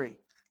 53.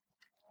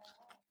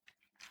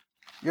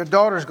 Your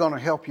daughter's going to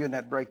help you in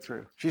that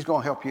breakthrough. She's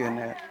going to help you in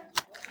that.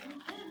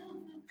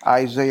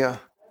 Isaiah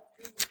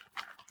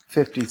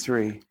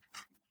 53.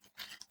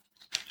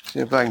 See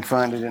if I can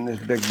find it in this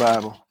big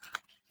Bible.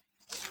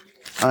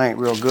 I ain't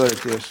real good at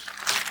this.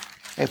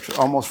 It's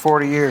almost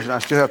 40 years and I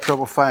still have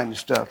trouble finding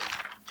stuff.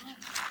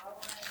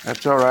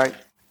 That's all right.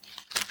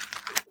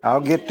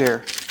 I'll get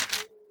there.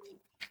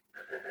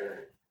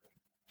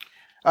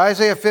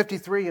 Isaiah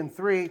 53 and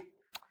 3.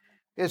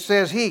 It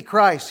says, He,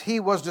 Christ, He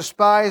was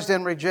despised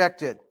and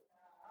rejected.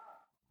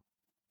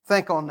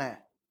 Think on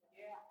that.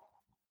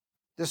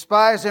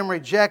 Despised and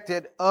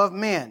rejected of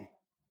men.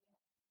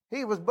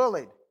 He was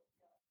bullied.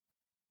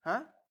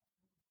 Huh?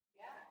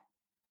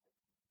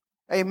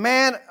 A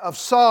man of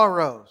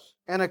sorrows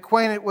and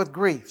acquainted with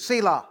grief.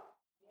 Selah.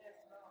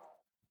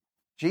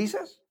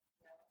 Jesus?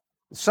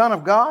 The Son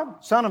of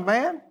God? Son of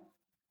Man?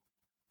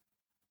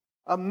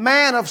 A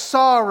man of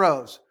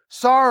sorrows.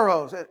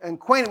 Sorrows and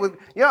acquainted with...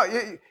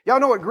 Y'all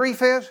know what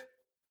grief is?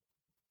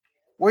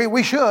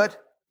 We should.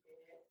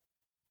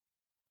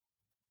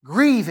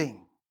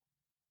 Grieving.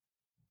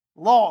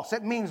 Loss.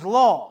 It means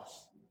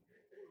loss.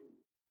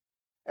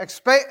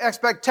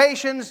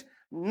 Expectations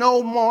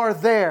no more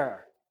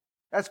there.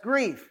 That's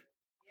grief.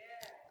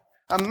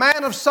 A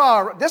man of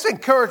sorrow. This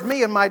encouraged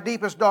me in my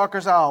deepest,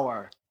 darkest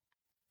hour.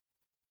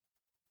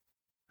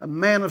 A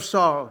man of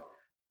sorrow.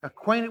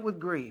 Acquainted with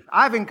grief.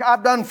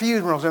 I've done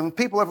funerals and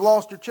people have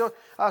lost their children.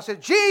 I said,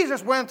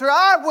 Jesus went through,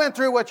 I went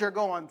through what you're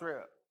going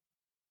through.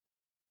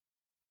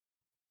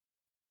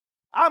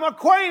 I'm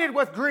acquainted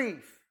with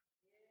grief.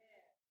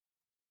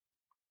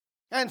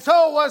 And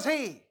so was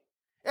He.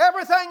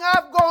 Everything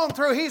I've gone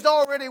through, He's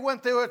already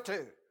went through it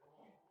too.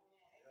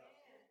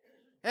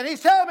 And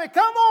He's telling me,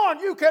 come on,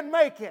 you can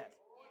make it.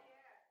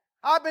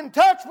 I've been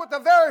touched with the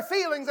very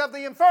feelings of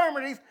the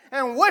infirmities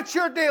and what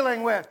you're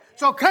dealing with.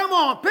 So come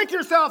on, pick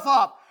yourself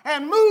up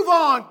and move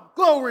on.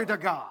 Glory to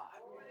God.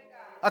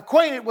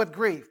 Acquainted with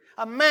grief.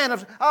 A man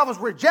of, I was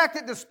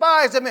rejected,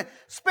 despised, and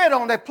spit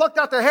on. They plucked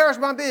out the hairs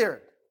of my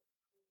beard.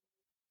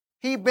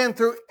 He'd been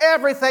through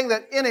everything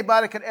that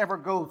anybody could ever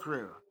go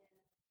through.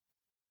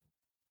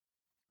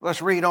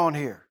 Let's read on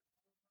here.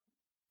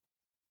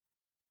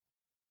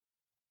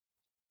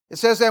 It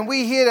says, and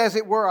we hid as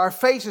it were our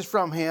faces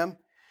from Him.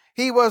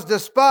 He was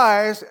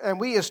despised, and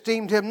we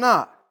esteemed Him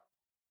not.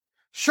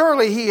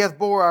 Surely He hath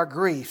bore our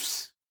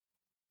griefs.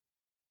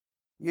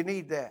 You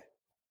need that.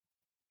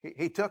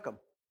 He took them.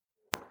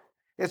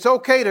 It's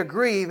okay to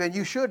grieve, and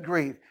you should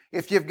grieve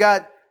if you've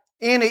got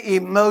any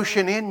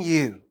emotion in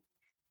you,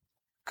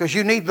 because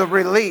you need the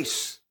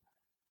release.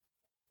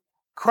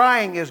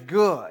 Crying is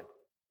good.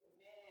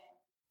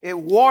 It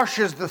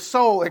washes the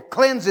soul. It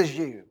cleanses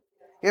you.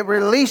 It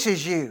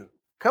releases you.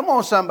 Come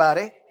on,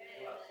 somebody.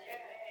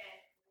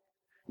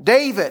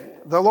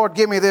 David, the Lord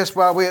gave me this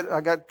while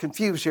I got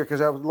confused here because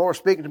the Lord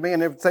speaking to me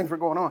and things were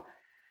going on.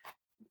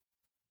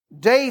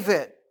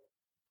 David,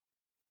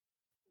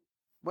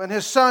 when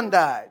his son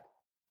died,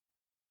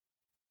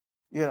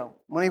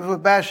 when he was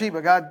with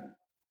Bathsheba, God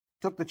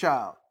took the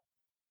child.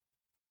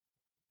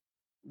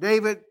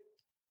 David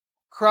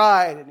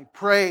cried and he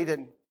prayed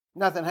and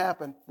nothing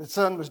happened. The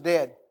son was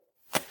dead.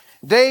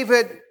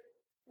 David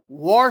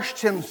washed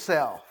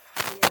himself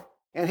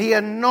and he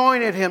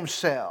anointed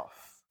himself.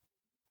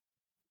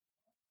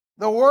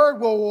 The Word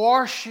will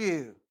wash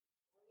you.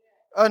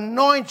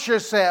 Anoint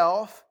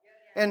yourself.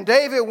 And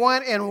David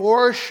went and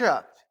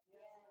worshiped.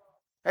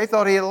 They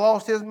thought he had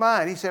lost his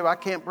mind. He said, I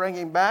can't bring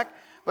him back,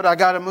 but I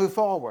got to move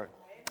forward.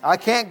 I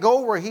can't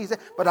go where he's at,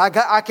 but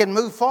I can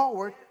move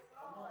forward.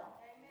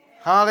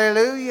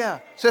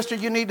 Hallelujah. Sister,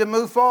 you need to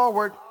move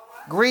forward.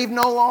 Grieve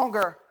no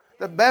longer.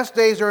 The best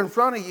days are in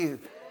front of you.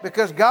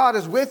 Because God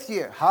is with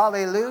you.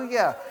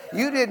 Hallelujah.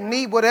 You didn't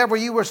need whatever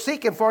you were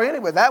seeking for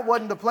anyway. That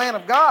wasn't the plan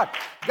of God.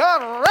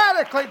 God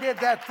radically did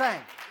that thing.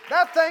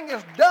 That thing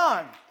is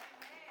done.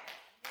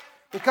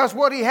 Because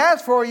what He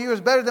has for you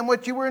is better than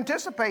what you were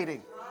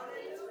anticipating.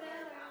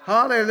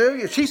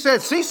 Hallelujah. She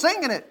said, she's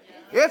singing it.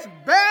 It's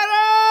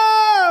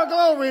better.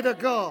 Glory to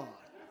God.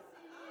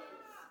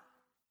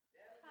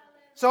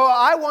 So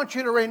I want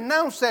you to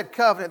renounce that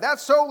covenant. That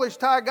soulish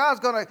tie,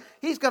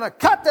 He's going to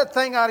cut that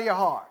thing out of your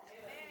heart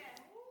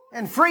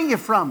and free you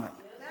from it.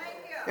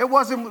 It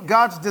wasn't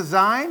God's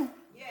design.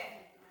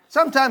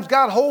 Sometimes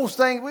God holds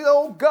things.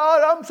 Oh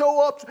God, I'm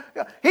so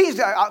upset.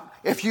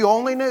 If you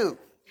only knew.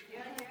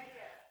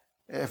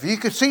 If you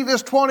could see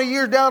this 20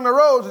 years down the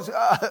road,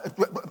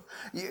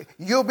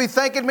 you'll be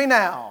thanking me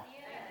now.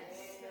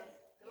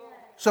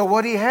 So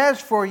what He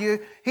has for you,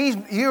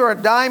 you're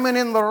a diamond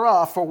in the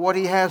rough for what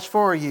He has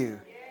for you.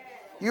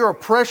 You're a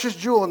precious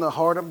jewel in the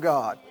heart of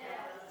God.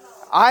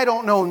 I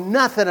don't know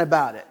nothing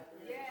about it.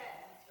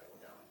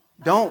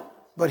 Don't,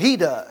 but He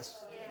does.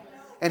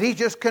 And He's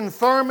just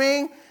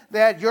confirming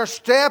that your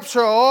steps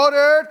are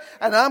ordered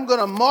and I'm going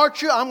to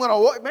march you.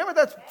 Remember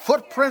that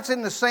footprints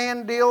in the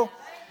sand deal?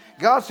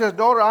 God says,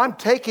 daughter, I'm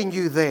taking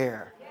you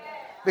there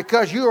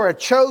because you are a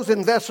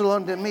chosen vessel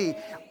unto me.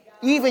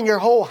 Even your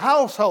whole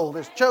household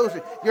is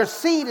chosen. Your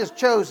seed is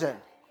chosen.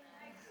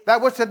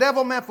 That which the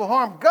devil meant for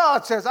harm,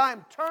 God says,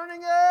 I'm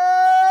turning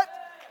it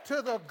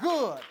to the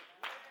good.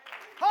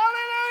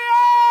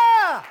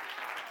 Hallelujah!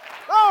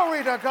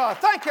 Glory to God.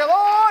 Thank you,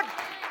 Lord,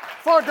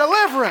 for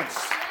deliverance.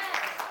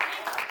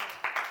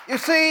 You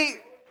see,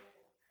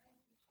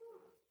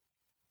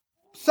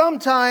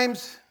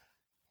 sometimes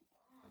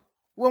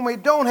when we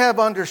don't have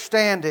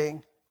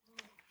understanding,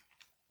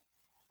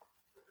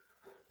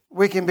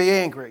 we can be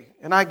angry.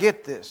 And I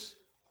get this.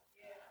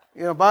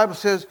 You know, the Bible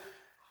says,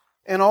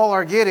 in all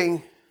our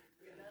getting,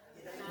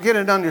 get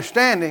an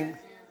understanding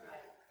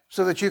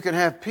so that you can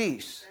have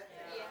peace.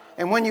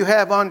 And when you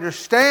have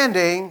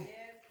understanding,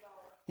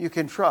 you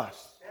can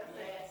trust.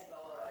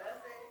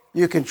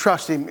 You can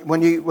trust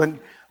Him.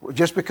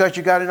 Just because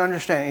you got an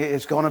understanding,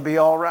 it's going to be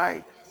all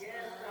right.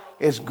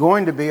 It's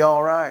going to be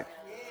all right.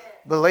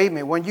 Believe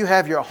me, when you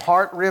have your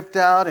heart ripped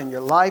out and your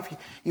life,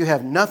 you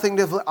have nothing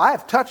to... I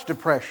have touched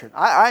depression.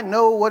 I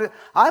know what...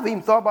 I've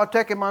even thought about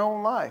taking my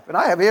own life. And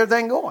I have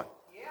everything going.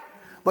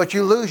 But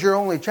you lose your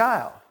only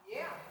child.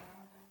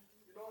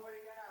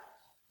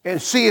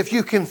 And see if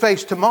you can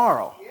face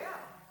tomorrow.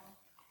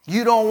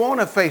 You don't want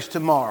to face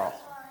tomorrow.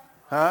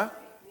 Huh?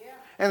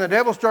 And the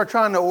devil starts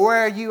trying to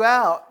wear you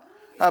out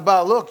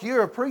about, look,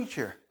 you're a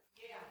preacher.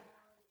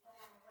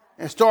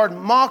 And start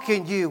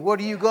mocking you. What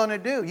are you going to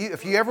do?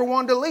 If you ever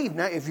wanted to leave,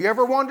 now, if you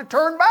ever wanted to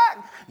turn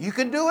back, you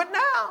can do it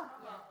now.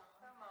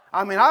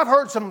 I mean, I've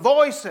heard some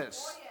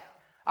voices.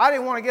 I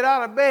didn't want to get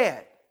out of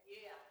bed.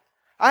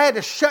 I had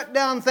to shut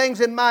down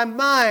things in my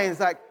mind. It's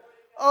like,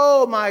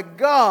 oh my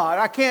God,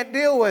 I can't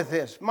deal with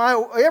this.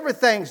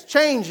 Everything's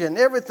changing.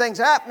 Everything's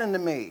happening to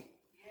me.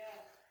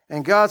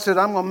 And God said,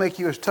 I'm going to make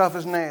you as tough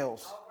as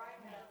nails.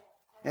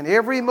 And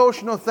every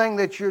emotional thing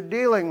that you're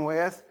dealing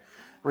with,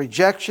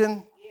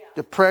 rejection,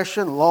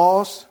 depression,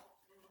 loss,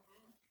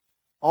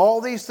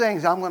 all these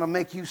things, I'm going to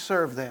make you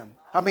serve them.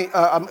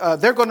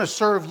 They're going to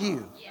serve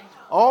you.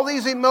 All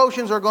these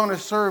emotions are going to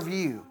serve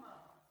you.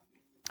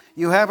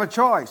 You have a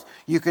choice.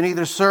 You can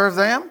either serve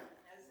them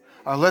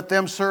or let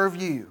them serve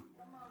you.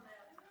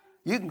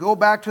 You can go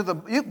to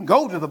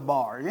the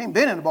bar. You ain't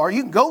been in the bar.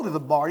 You can go to the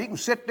bar. You can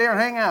sit there and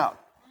hang out.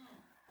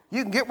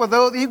 You can get with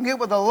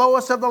the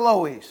lowest of the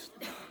lowies.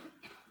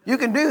 You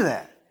can do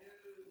that.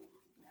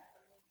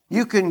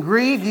 You can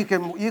grieve, you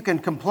can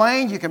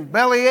complain, you can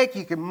bellyache,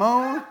 you can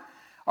moan,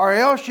 or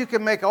else you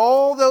can make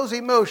all those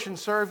emotions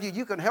serve you.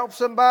 You can help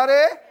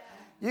somebody.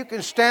 You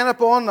can stand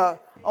up on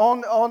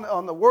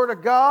the Word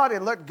of God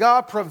and let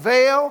God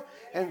prevail,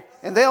 and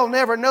they'll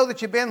never know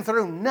that you've been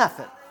through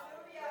nothing.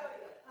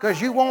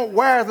 Because you won't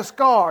wear the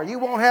scar. You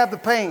won't have the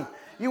pain.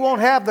 You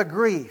won't have the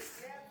grief.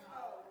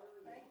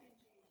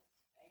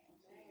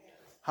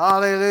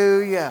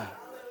 Hallelujah.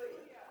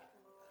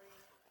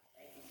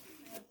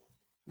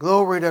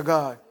 Glory to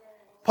God.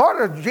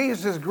 Part of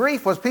Jesus'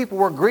 grief was people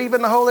were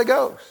grieving the Holy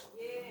Ghost.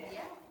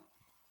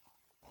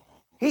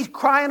 He's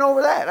crying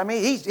over that. I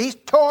mean, he's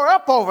tore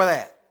up over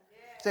that.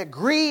 He said,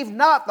 grieve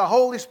not the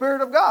Holy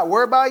Spirit of God,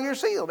 whereby you're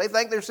sealed. They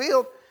think they're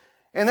sealed,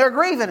 and they're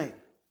grieving Him.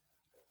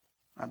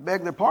 I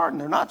beg their pardon,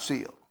 they're not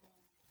sealed.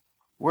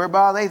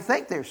 Whereby they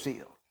think they're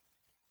sealed.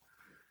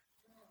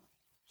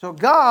 So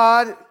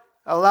God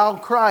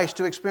allowed Christ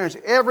to experience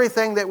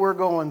everything that we're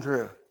going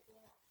through.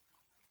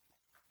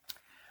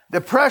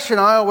 Depression,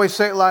 I always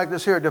say it like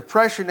this here,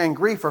 depression and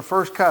grief are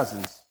first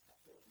cousins.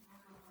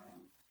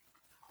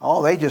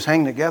 Oh, they just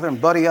hang together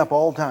and buddy up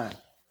all the time.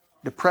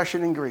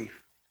 Depression and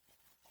grief.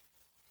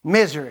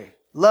 Misery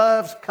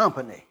loves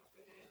company.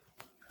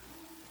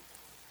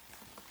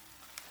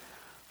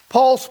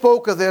 Paul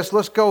spoke of this.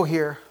 Let's go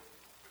here.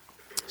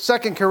 2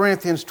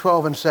 Corinthians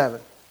 12 and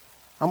 7.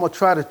 I'm going to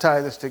try to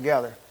tie this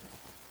together.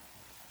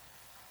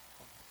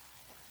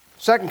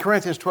 2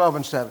 Corinthians 12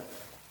 and 7.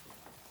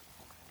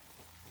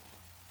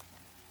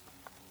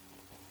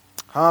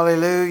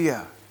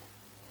 Hallelujah.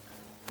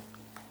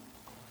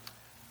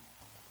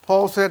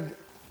 Paul said,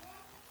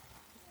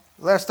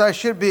 lest I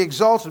should be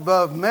exalted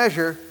above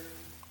measure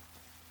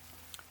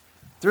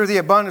through the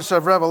abundance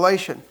of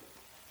revelation,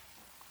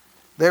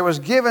 there was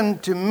given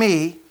to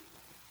me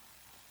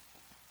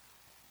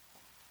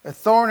a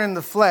thorn in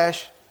the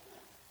flesh.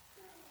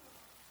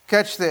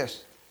 Catch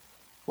this.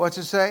 What's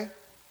it say?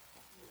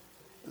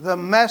 The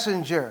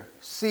messenger,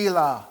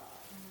 Selah.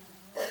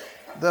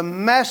 The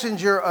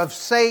messenger of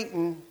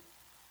Satan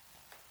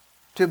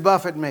to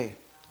buffet me.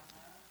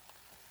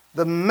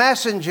 The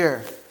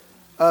messenger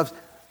of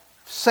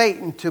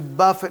Satan to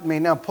buffet me.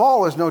 Now,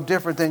 Paul is no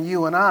different than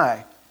you and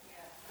I.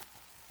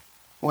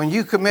 When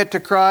you commit to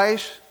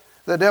Christ,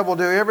 the devil will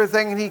do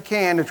everything he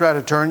can to try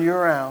to turn you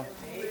around.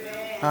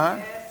 Amen. Huh?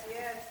 Yes,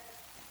 yes.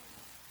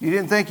 You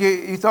didn't think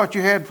you thought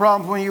you had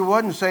problems when you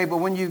wasn't saved, but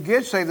when you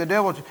get saved, the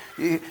devil,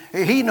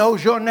 he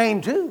knows your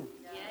name too.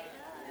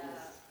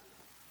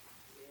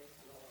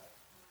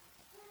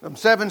 Them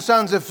 7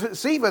 sons of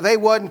Sceva, they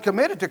wasn't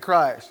committed to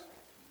Christ.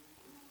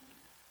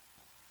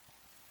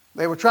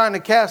 They were trying to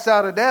cast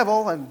out a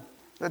devil, and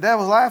the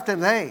devil laughed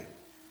at them. Hey,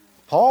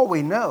 Paul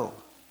we know.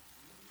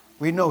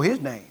 We know his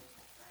name.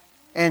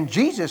 And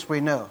Jesus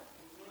we know.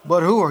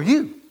 But who are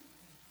you?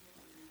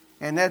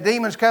 And that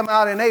demons come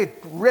out and they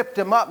ripped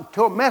him up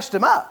and messed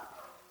him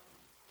up.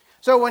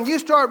 So when you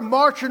start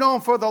marching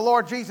on for the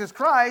Lord Jesus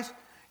Christ,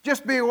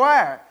 just be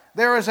aware.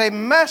 There is a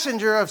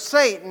messenger of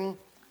Satan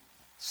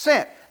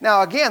sent.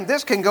 Now again,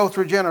 this can go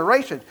through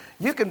generations.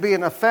 You can be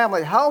in a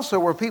family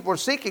household where people are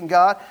seeking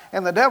God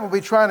and the devil will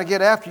be trying to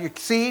get after your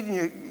seed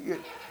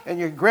and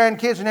your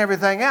grandkids and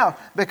everything else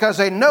because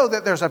they know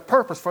that there's a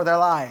purpose for their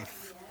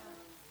life.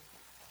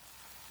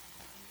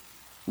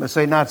 But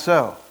say not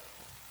so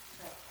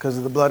because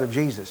of the blood of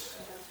Jesus.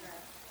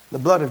 The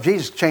blood of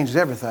Jesus changes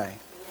everything.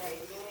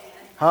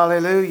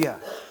 Hallelujah.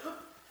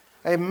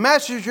 A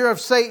messenger of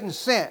Satan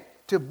sent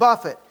to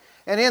buffet.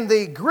 And in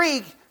the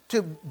Greek,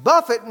 to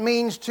buffet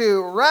means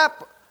to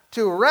rap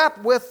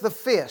with the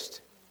fist,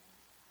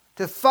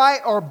 to fight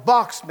or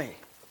box me.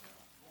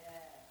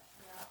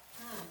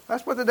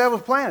 That's what the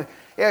devil's planning.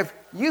 If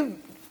you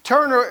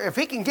if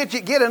he can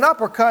get an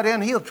uppercut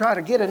in, he'll try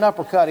to get an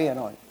uppercut in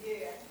on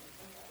you.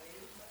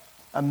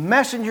 A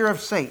messenger of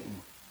Satan.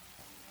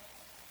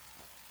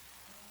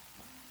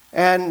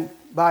 And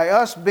by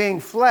us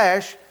being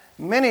flesh,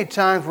 many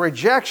times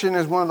rejection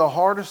is one of the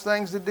hardest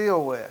things to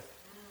deal with.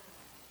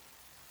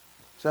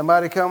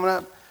 Somebody coming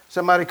up,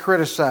 somebody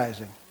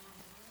criticizing.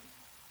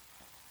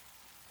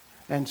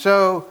 And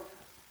so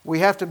we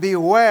have to be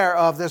aware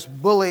of this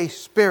bully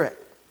spirit.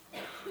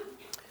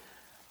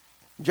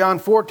 John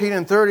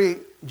 14:30,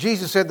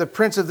 Jesus said, the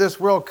prince of this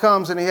world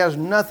comes and he has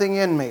nothing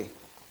in me.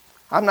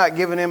 I'm not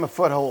giving him a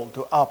foothold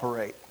to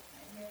operate.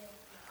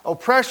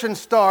 Oppression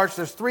starts,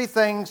 there's 3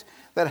 things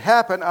that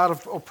happen out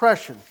of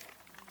oppression.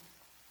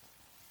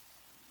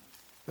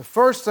 The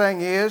first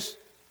thing is,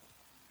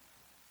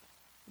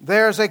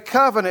 there's a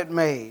covenant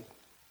made.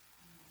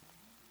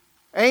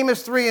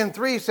 Amos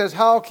 3:3 says,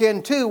 how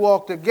can 2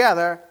 walk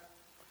together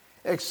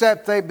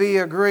except they be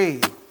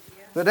agreed?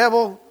 The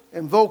devil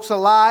invokes a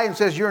lie and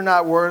says, you're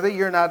not worthy,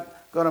 you're not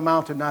going to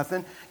amount to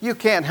nothing. You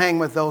can't hang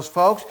with those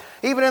folks.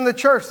 Even in the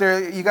church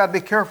there, you got to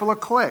be careful of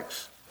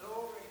cliques.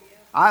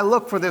 I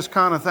look for this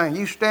kind of thing.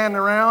 You stand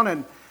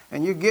around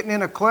and you're getting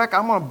in a clique,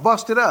 I'm going to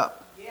bust it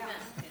up.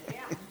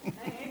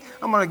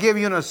 I'm going to give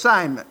you an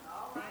assignment.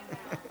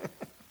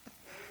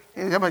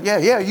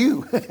 Yeah,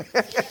 you.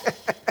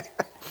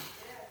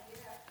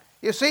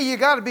 You see, you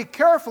got to be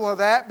careful of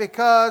that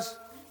because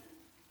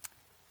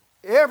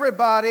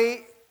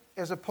everybody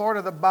is a part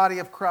of the body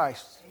of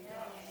Christ.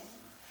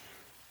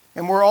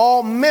 And we're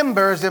all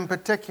members in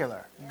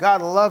particular.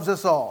 God loves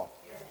us all.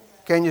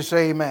 Can you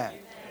say amen?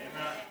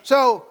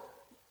 So,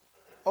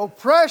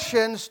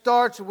 oppression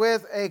starts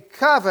with a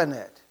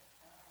covenant.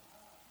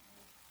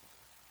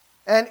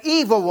 An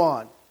evil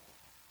one.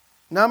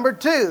 Number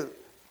 2,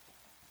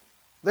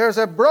 there's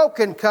a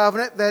broken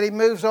covenant that he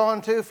moves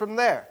on to from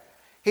there.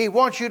 He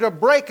wants you to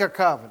break a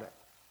covenant.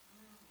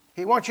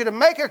 He wants you to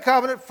make a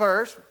covenant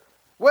first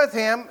with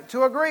him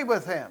to agree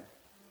with him.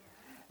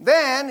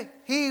 Then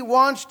he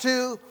wants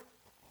to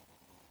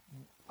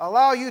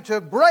allow you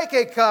to break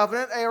a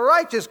covenant, a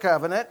righteous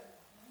covenant,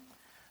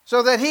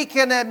 so that he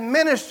can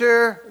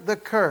administer the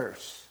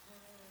curse.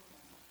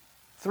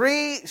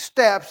 3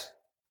 steps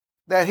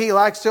that he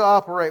likes to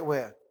operate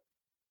with.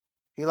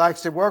 He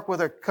likes to work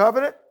with a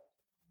covenant,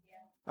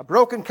 a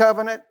broken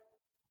covenant,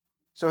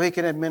 so he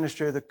can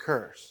administer the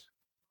curse.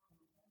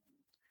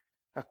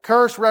 A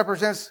curse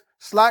represents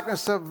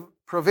slackness of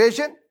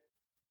provision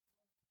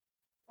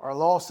or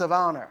loss of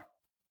honor.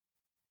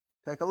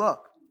 Take a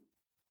look.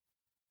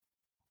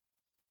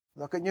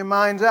 Look in your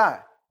mind's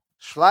eye.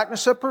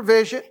 Slackness of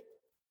provision,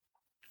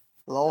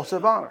 loss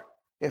of honor.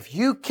 If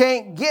you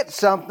can't get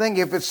something,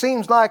 if it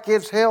seems like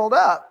it's held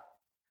up,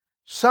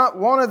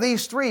 one of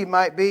these 3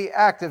 might be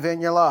active in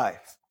your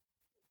life.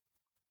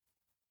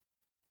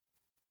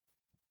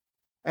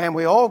 And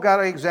we all got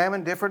to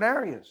examine different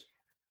areas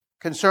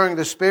concerning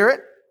the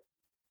spirit,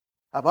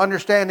 of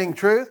understanding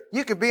truth.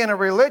 You could be in a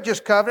religious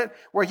covenant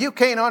where you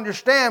can't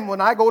understand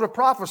when I go to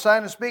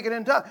prophesying and speaking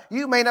in tongues.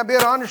 You may not be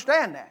able to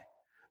understand that,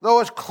 though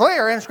it's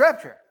clear in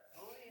Scripture.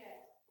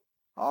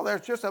 Oh,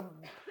 it's just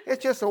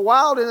a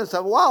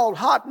wild,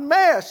 hot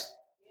mess.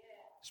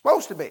 It's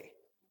supposed to be.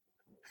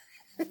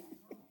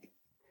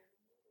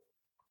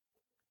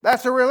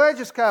 That's a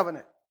religious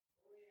covenant.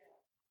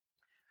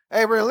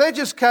 A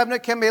religious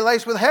covenant can be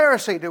laced with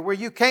heresy to where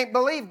you can't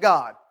believe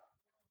God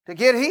to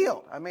get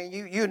healed. I mean,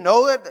 you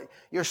know that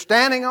you're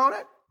standing on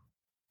it,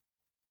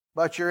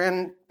 but you're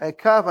in a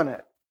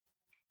covenant.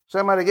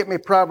 Somebody get me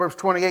Proverbs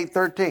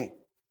 28:13.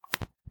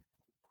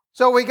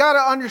 So we got to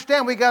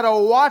understand, we got to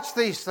watch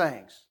these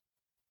things.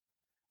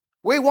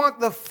 We want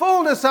the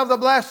fullness of the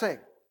blessing.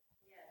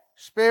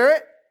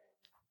 Spirit,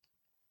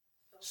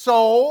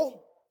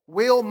 soul,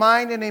 will,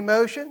 mind, and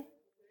emotion.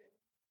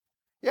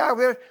 Yeah,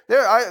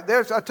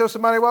 I told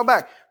somebody a while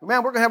back,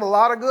 man, we're going to have a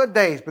lot of good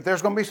days, but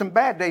there's going to be some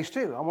bad days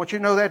too. I want you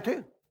to know that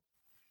too.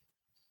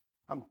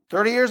 I'm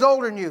 30 years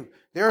older than you.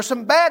 There are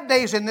some bad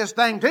days in this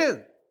thing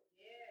too.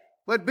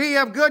 But be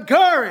of good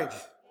courage.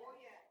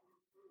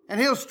 And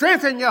He'll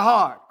strengthen your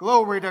heart.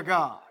 Glory to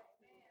God.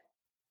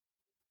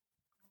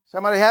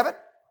 Somebody have it?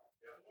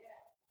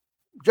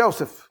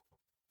 Joseph.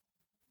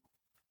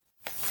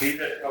 He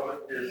that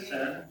coveteth his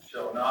sin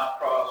shall not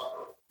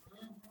prosper,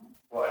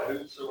 but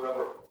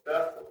whosoever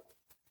professeth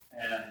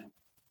and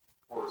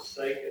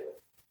forsaketh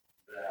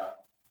them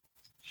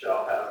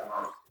shall have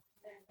mercy.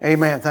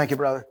 Amen. Thank you,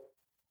 brother.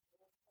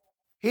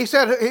 He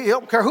said He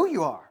don't care who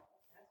you are.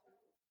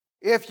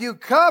 If you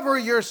cover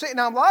your sin,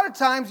 now a lot of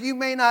times you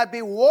may not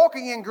be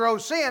walking in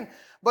gross sin,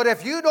 but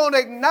if you don't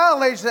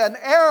acknowledge an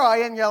error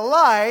in your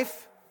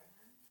life,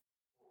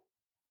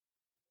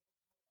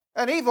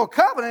 an evil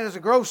covenant is a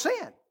gross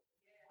sin.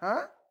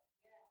 Huh?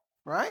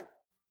 Right?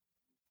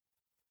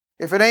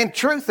 If it ain't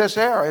truth, this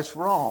error, it's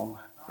wrong.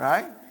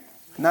 Right?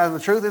 Now the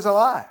truth is a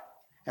lie.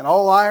 And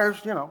all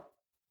liars, they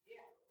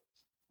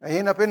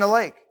end up in the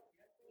lake.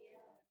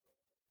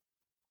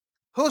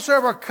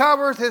 Whosoever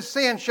covereth his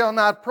sin shall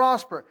not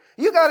prosper.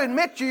 You got to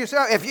admit to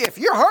yourself, if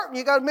you're hurting,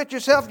 you got to admit to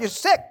yourself you're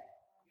sick.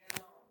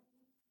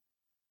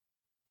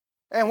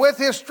 And with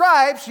His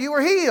stripes, you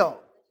were healed.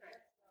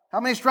 How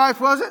many stripes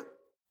was it?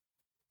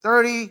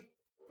 30.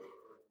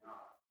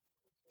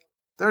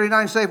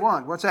 39 save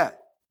 1. What's that?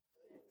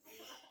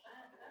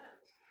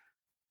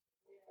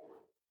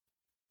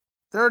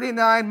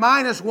 39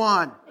 minus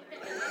 1.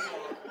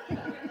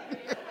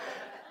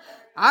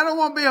 I don't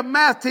want to be a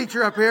math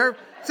teacher up here.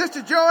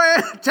 Sister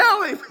Joanne,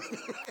 tell him.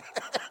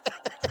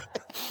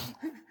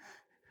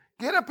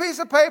 Get a piece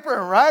of paper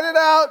and write it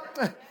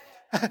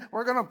out.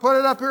 We're going to put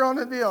it up here on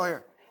the deal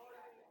here.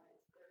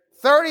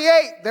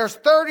 38. There's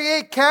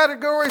 38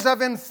 categories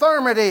of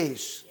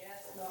infirmities.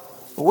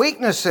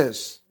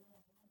 Weaknesses.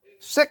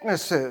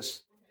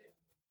 Sicknesses.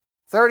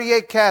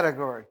 38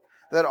 categories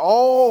that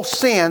all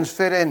sins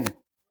fit in.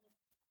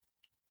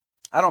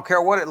 I don't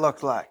care what it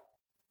looks like.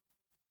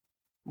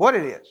 What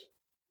it is.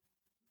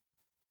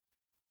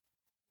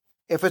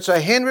 If it's a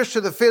hindrance to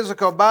the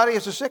physical body,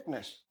 it's a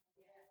sickness.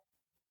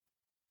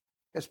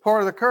 It's part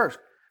of the curse.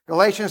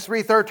 Galatians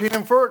 3:13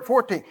 and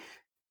 14.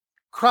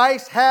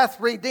 Christ hath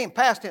redeemed,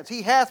 past tense,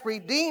 He hath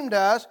redeemed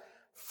us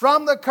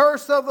from the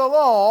curse of the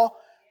law,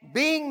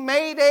 being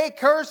made a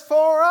curse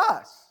for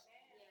us.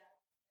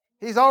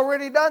 He's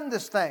already done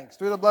these things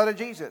through the blood of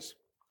Jesus.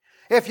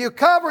 If you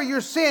cover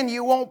your sin,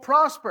 you won't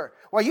prosper.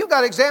 Well, you've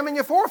got to examine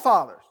your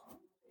forefathers.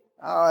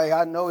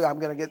 I know I'm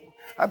going to get,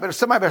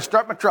 somebody better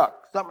start my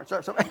truck.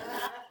 Somebody.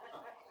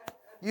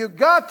 You've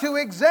got to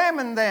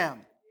examine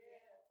them.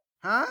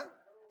 Huh?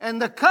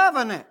 And the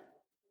covenant.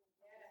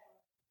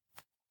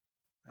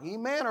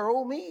 Amen or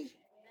oh me.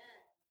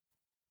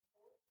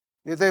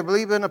 Did they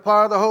believe in the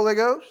power of the Holy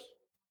Ghost?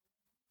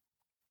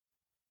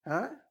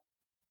 Huh?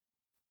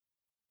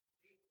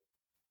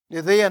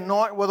 Did they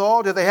anoint with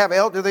oil? Did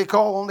they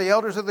call on the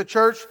elders of the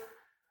church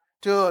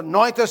to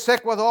anoint the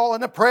sick with oil,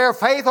 and the prayer of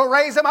faith will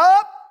raise them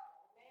up?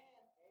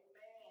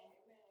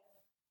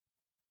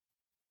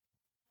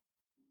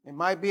 It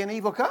might be an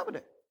evil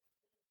covenant.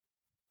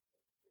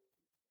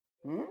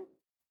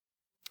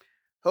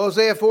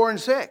 Hosea 4 and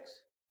 6.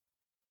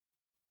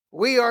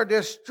 We are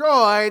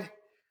destroyed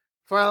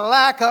for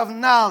lack of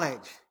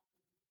knowledge.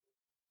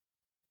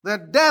 The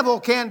devil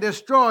can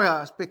destroy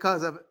us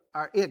because of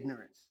our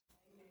ignorance.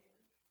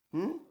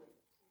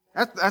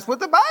 That's what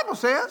the Bible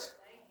says.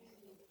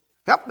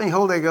 Help me,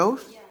 Holy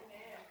Ghost.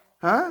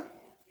 Huh?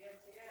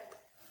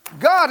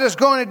 God is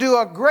going to do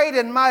a great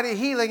and mighty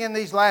healing in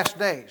these last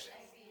days.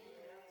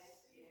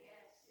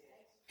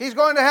 He's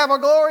going to have a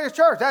glorious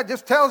church. That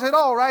just tells it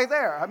all right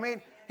there. I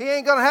mean, He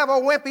ain't going to have a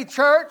wimpy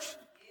church.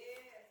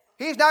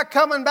 He's not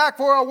coming back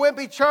for a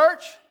wimpy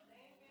church.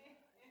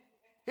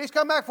 He's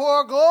come back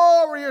for a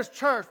glorious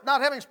church,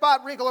 not having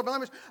spot, wrinkle, or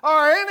blemish,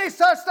 or any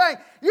such thing.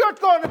 You're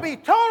going to be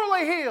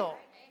totally healed.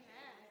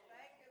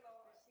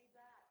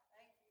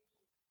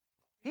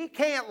 He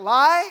can't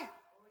lie.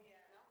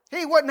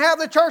 He wouldn't have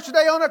the church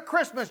today on a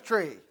Christmas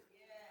tree.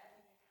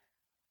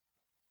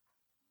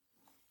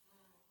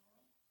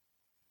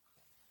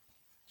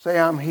 Say,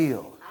 I'm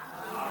healed.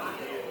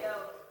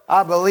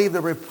 I believe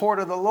the report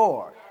of the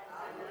Lord.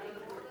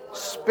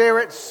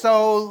 Spirit,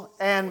 soul,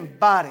 and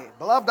body.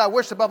 Beloved, I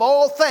wish above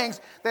all things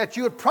that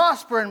you would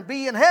prosper and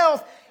be in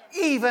health,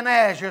 even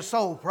as your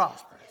soul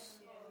prospers.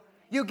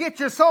 You get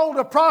your soul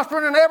to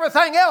prosper and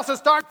everything else will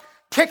start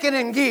kicking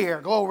in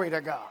gear. Glory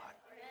to God.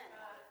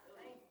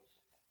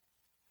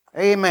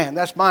 Amen.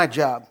 That's my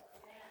job.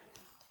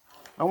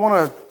 I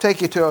want to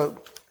take you to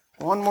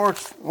one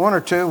or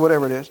two,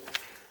 whatever it is,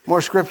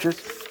 more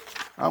scriptures.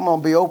 I'm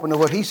going to be open to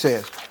what he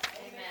says.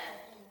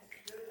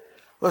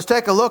 Let's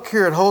take a look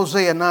here at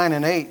Hosea 9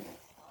 and 8.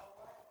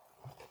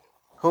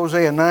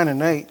 Hosea 9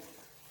 and 8.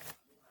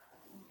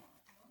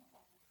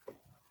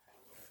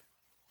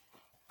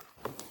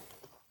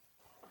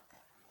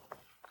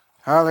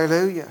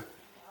 Hallelujah.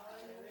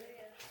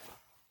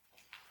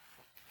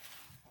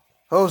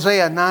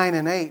 Hosea 9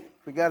 and 8.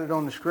 We got it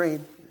on the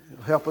screen.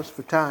 It'll help us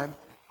for time.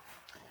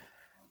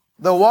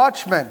 The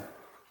watchman.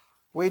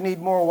 We need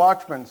more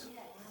watchmen.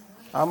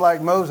 I'm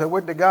like Moses. I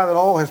would to God that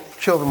all his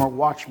children were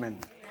watchmen.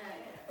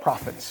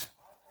 Prophets.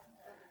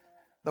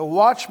 The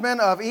watchman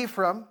of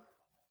Ephraim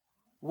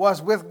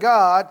was with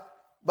God,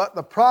 but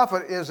the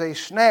prophet is a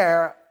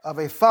snare of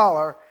a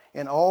fowler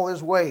in all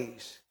his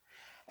ways.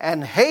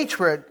 And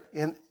hatred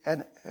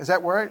is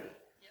that word?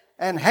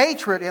 And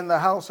hatred in the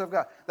house of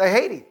God. They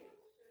hate him.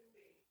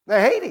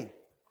 They hate him.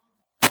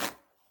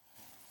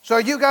 So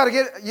you got to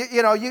get,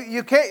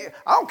 you can't,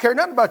 I don't care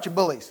nothing about your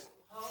bullies.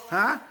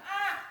 Huh?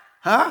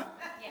 Huh?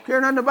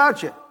 Care nothing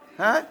about you.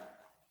 Huh?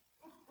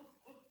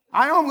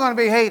 I know I'm going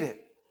to be hated.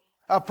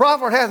 A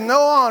prophet has no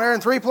honor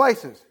in three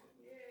places.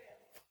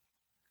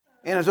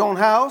 In his own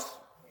house,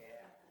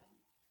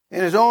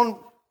 in his own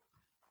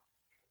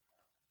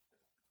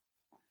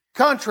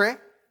country,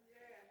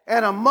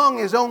 and among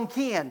his own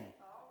kin.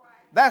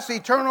 That's the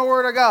eternal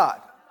word of God.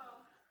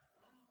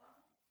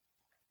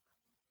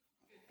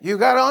 You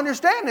got to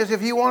understand this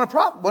if you want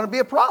to be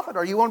a prophet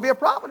or you want to be a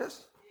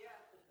prophetess.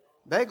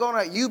 They're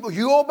going to, you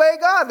obey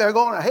God, they're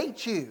going to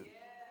hate you.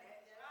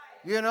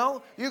 You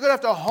know, you're going to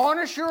have to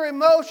harness your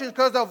emotions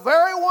because the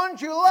very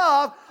ones you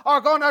love are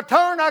going to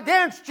turn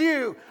against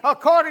you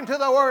according to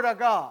the Word of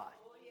God.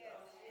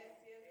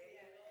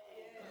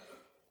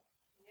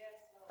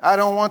 I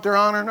don't want their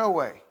honor no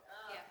way.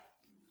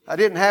 I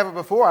didn't have it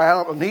before.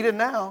 I don't need it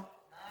now.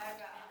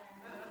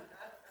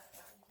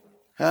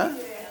 Huh?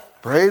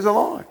 Praise the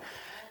Lord.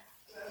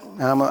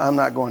 I'm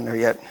not going there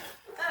yet.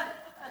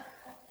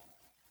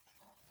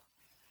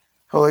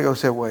 Holy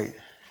Ghost said, wait.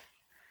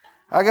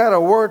 I got a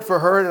word for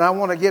her, and I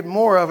want to get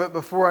more of it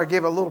before I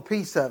give a little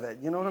piece of it.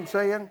 You know what I'm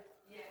saying?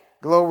 Yeah.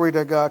 Glory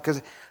to God.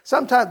 Because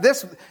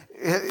sometimes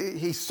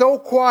he's so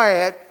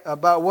quiet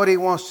about what he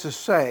wants to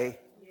say,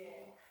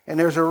 and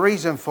there's a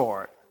reason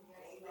for it.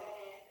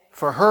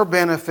 For her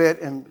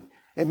benefit, and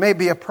it may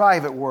be a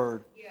private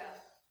word.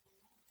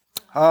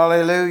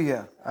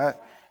 Hallelujah.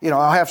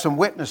 I'll have some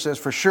witnesses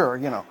for sure,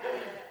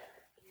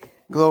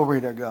 Glory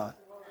to God.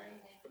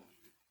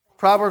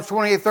 Proverbs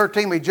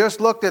 28:13, we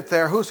just looked at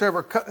there.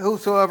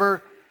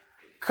 Whosoever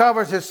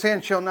covers his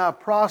sin shall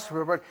not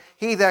prosper, but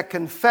he that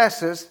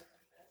confesses,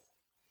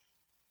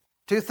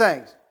 two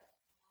things,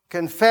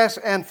 confess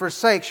and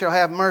forsake shall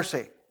have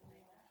mercy.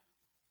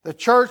 The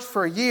church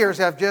for years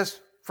have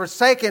just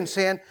forsaken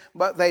sin,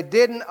 but they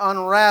didn't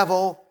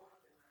unravel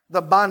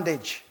the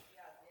bondage.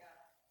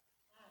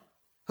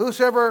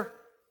 Whosoever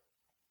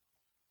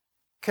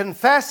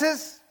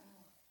confesses,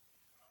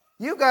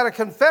 you got to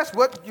confess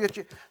what you...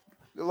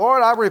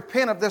 Lord, I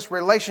repent of this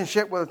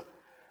relationship with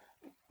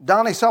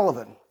Donnie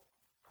Sullivan,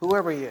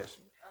 whoever he is.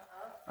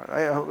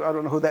 I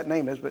don't know who that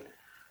name is, but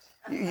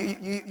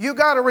you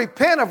got to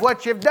repent of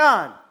what you've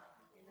done.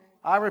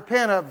 I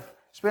repent of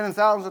spending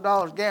thousands of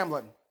dollars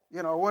gambling,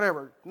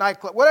 whatever,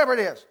 nightclub, whatever it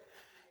is.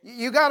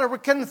 You got to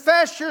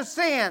confess your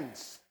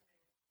sins.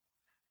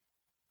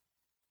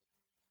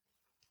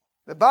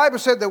 The Bible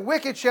said the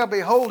wicked shall be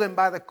holden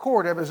by the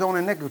cord of his own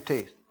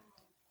iniquities.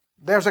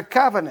 There's a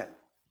covenant.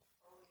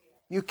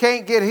 You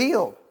can't get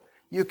healed.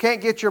 You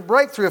can't get your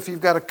breakthrough if you've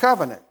got a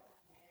covenant.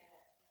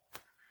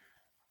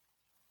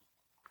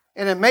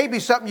 And it may be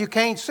something you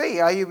can't see.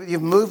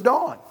 You've moved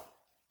on.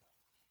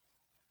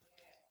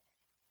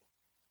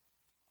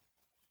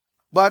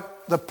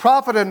 But the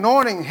prophet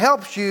anointing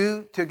helps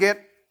you to get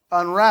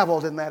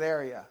unraveled in that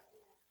area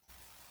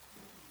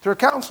through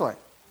counseling.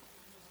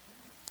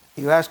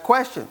 You ask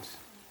questions.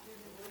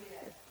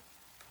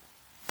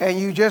 And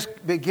you just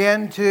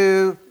begin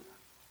to,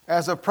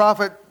 as the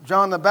prophet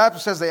John the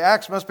Baptist says, the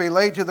axe must be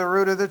laid to the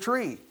root of the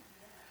tree.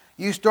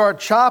 You start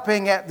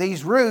chopping at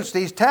these roots,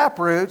 these tap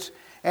roots,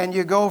 and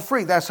you go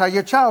free. That's how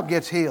your child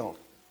gets healed.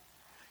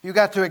 You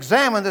got to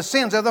examine the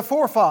sins of the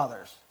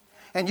forefathers.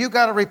 And you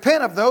got to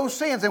repent of those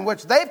sins in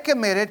which they've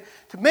committed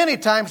many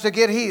times to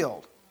get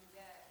healed.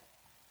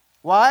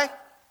 Why?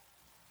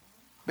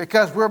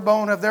 Because we're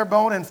bone of their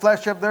bone and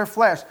flesh of their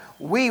flesh.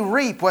 We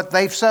reap what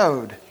they've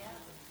sowed.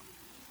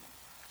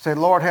 Say,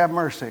 Lord, have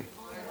mercy.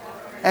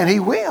 And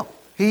He will.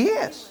 He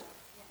is.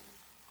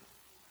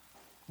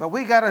 But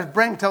we got to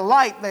bring to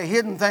light the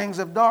hidden things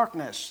of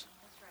darkness.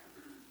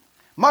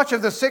 Much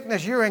of the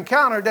sickness you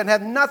encounter doesn't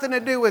have nothing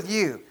to do with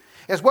you.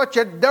 It's what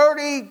your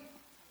dirty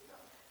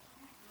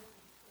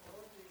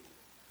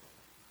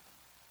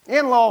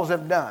in-laws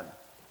have done.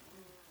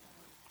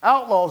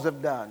 Outlaws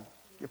have done.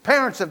 Your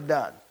parents have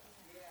done.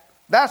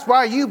 That's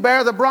why you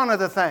bear the brunt of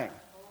the thing.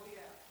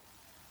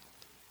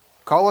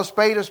 Call a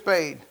spade a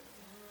spade.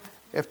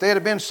 If they'd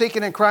have been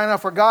seeking and crying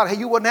out for God, hey,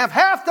 you wouldn't have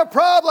half the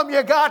problem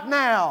you got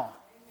now.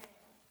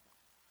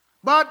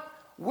 But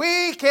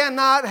we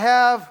cannot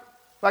have,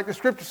 like the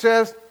scripture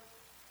says,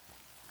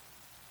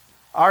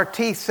 our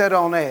teeth set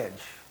on edge,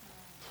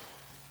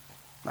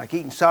 like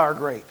eating sour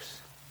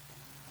grapes.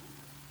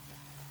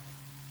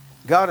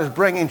 God is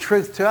bringing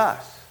truth to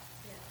us.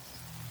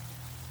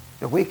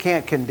 That we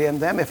can't condemn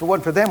them. If it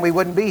wasn't for them, we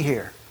wouldn't be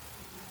here.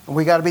 And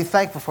we got to be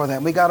thankful for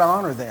them. We got to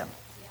honor them.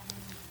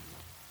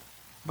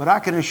 But I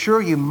can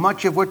assure you,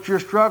 much of what you're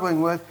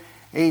struggling with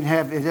it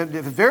has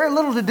very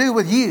little to do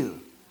with you.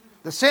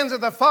 The sins of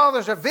the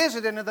fathers are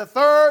visited, and the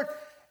third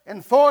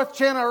and fourth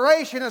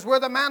generation is where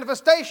the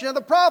manifestation of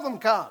the problem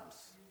comes.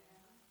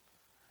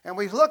 And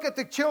we look at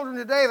the children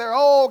today, they're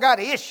all got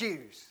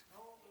issues.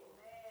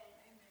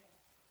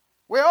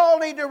 We all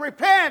need to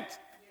repent.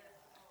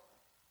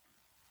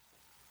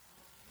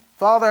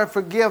 Father,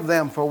 forgive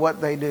them for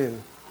what they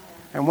do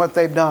and what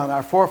they've done.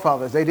 Our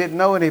forefathers, they didn't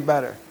know any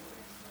better.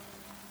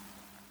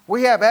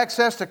 We have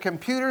access to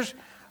computers.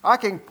 I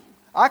can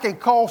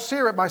call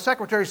Siri, my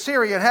secretary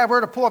Siri, and have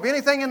her to pull up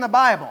anything in the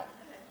Bible.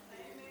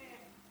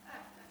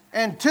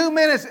 In 2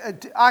 minutes,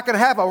 I could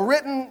have a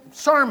written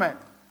sermon.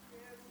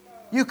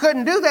 You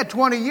couldn't do that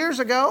 20 years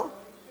ago.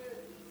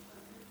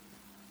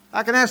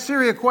 I can ask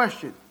Siri a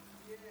question.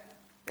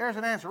 There's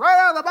an answer right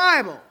out of the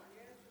Bible.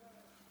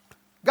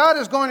 God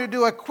is going to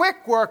do a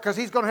quick work because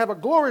He's going to have a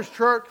glorious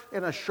church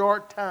in a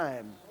short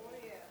time.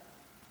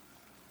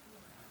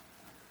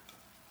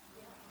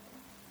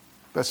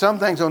 But some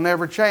things will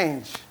never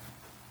change.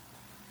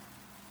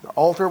 The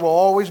altar will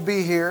always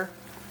be here,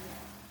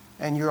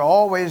 and you're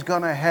always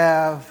going to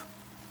have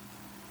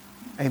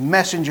a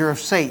messenger of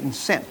Satan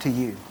sent to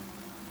you.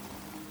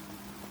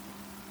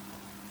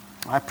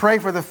 I pray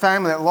for the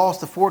family that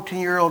lost a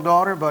 14-year-old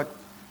daughter, but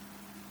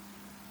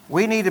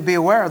we need to be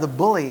aware of the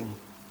bullying.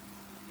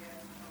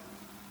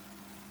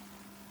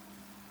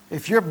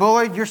 If you're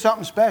bullied, you're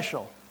something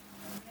special.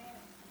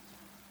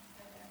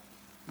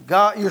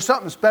 God, you're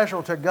something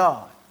special to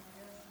God.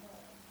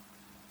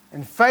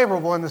 And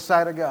favorable in the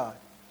sight of God.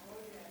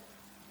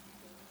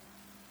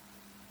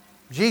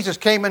 Jesus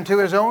came into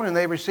His own and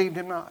they received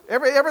Him not.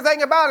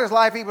 Everything about His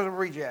life, He was a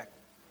reject.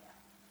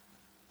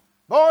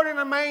 Born in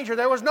a manger,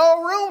 there was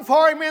no room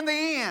for Him in the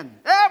inn.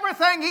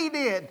 Everything He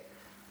did,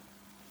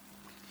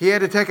 He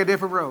had to take a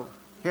different road.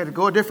 He had to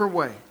go a different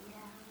way.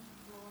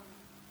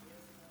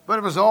 But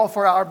it was all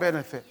for our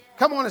benefit.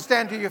 Come on and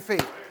stand to your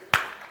feet.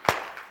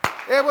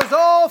 It was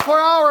all for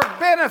our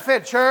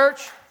benefit,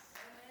 church.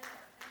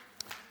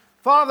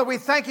 Father, we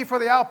thank You for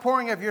the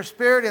outpouring of Your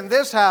Spirit in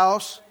this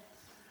house.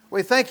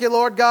 We thank You,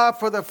 Lord God,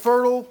 for the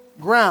fertile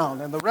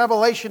ground and the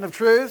revelation of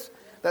truth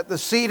that the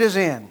seed is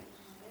in.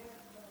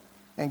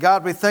 And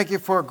God, we thank You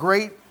for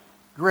great,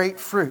 great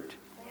fruit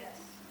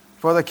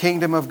for the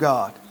kingdom of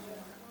God.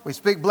 We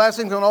speak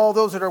blessings on all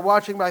those that are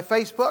watching by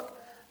Facebook.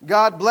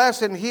 God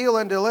bless and heal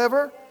and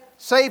deliver.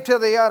 Save to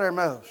the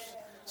uttermost.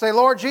 Say,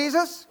 Lord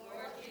Jesus,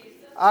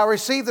 I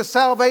receive the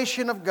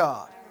salvation of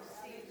God.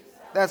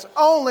 That's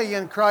only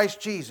in Christ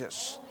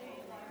Jesus.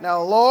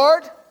 Now,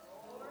 Lord,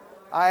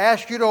 I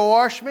ask You to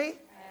wash me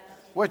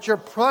with Your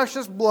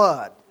precious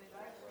blood.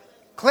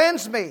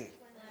 Cleanse me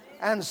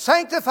and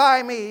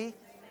sanctify me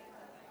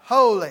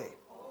holy.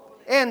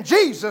 In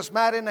Jesus'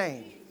 mighty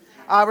name,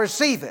 I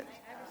receive it.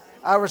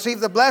 I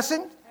receive the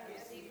blessing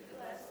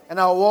and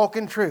I'll walk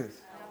in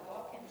truth.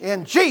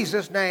 In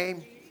Jesus'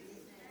 name,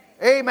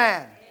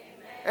 amen.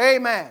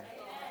 Amen.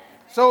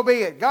 So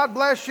be it. God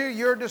bless you.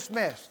 You're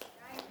dismissed.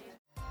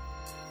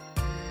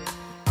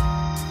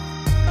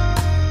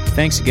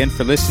 Thanks again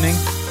for listening,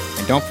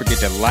 and don't forget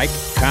to like,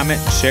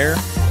 comment, and share.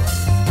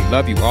 We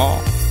love you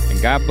all,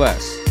 and God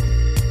bless.